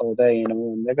thoughts all day,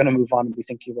 and they're going to move on and be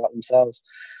thinking about themselves.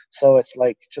 So it's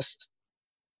like, just,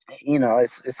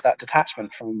 it's that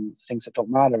detachment from things that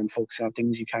don't matter and focusing on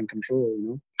things you can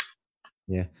control.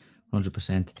 Yeah,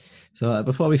 100%. So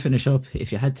before we finish up,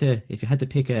 if you had to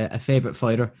pick a favorite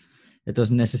fighter, it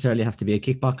doesn't necessarily have to be a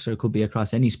kickboxer. It could be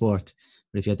across any sport.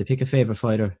 But if you had to pick a favorite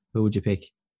fighter, who would you pick?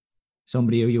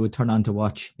 Somebody who you would turn on to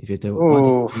watch. If you had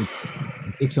to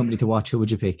pick somebody to watch, who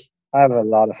would you pick? I have a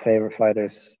lot of favorite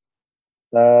fighters.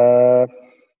 Don't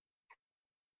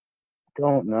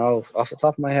know off the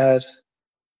top of my head.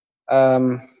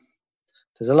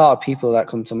 There's a lot of people that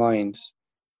come to mind.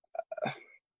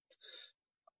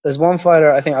 There's one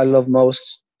fighter I think I love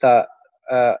most that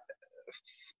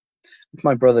it's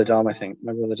my brother Dom. I think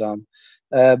my brother Dom,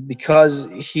 because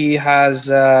he has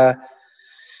a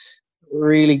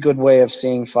really good way of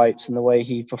seeing fights, and the way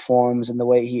he performs and the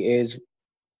way he is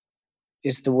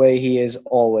the way he is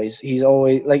always. He's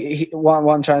always like, what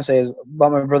I'm trying to say is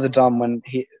about my brother Dom,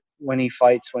 when he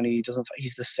fights, when he doesn't fight,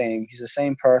 he's the same. He's the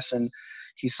same person.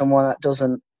 He's someone that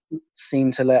doesn't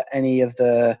seem to let any of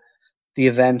the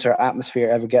event or atmosphere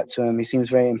ever get to him. He seems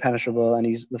very impenetrable, and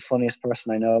he's the funniest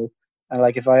person I know. And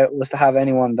like, if I was to have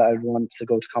anyone that I'd want to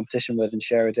go to competition with and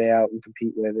share a day out and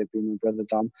compete with, it'd be my brother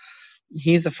Dom.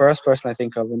 He's the first person I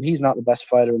think of, and he's not the best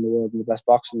fighter in the world and the best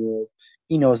boxer in the world.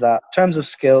 He knows that. In terms of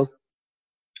skill,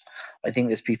 I think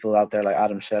there's people out there like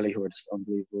Adam Shelley who are just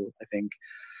unbelievable. I think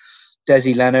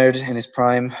Desi Leonard in his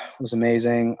prime was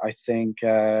amazing. I think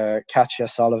Katja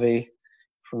Solivi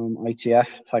from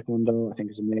ITF Taekwondo, I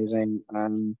think, is amazing.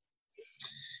 And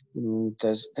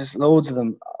there's loads of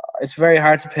them. It's very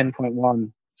hard to pinpoint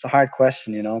one. It's a hard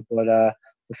question, But the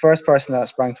first person that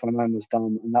sprang to my mind was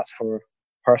Dom, and that's for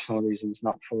personal reasons,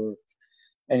 not for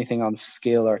anything on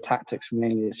skill or tactics.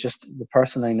 Mainly, it's just the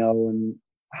person I know and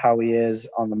how he is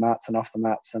on the mats and off the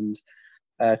mats. And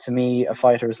to me, a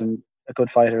good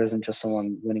fighter isn't just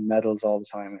someone winning medals all the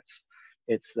time.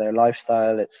 It's their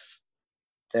lifestyle. It's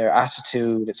their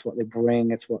attitude. It's what they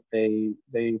bring. It's what they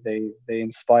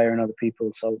inspire in other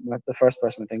people. So the first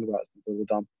person I think about is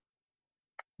Dom.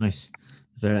 Nice.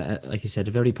 Very, like you said,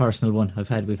 a very personal one. We've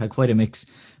had quite a mix,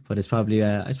 but it's probably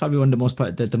one of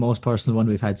the most personal one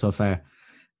we've had so far.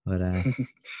 But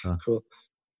cool.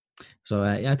 So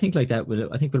I think like that.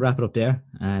 I think we'll wrap it up there.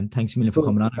 Thanks a million for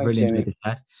coming on. I really enjoyed the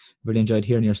chat. Really enjoyed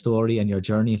hearing your story and your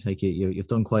journey. Like you've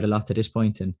done quite a lot to this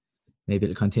point, and maybe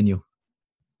it'll continue.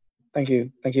 Thank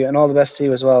you, and all the best to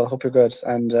you as well. Hope you're good,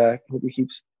 and hope you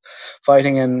keep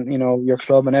fighting, and your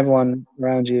club and everyone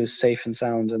around you is safe and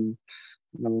sound. And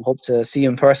hope to see you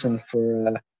in person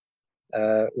hope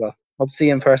to see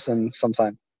you in person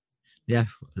sometime. Yeah,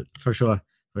 for sure.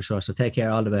 So take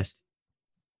care. All the best.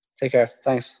 Take care.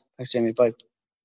 Thanks, Jamie. Bye.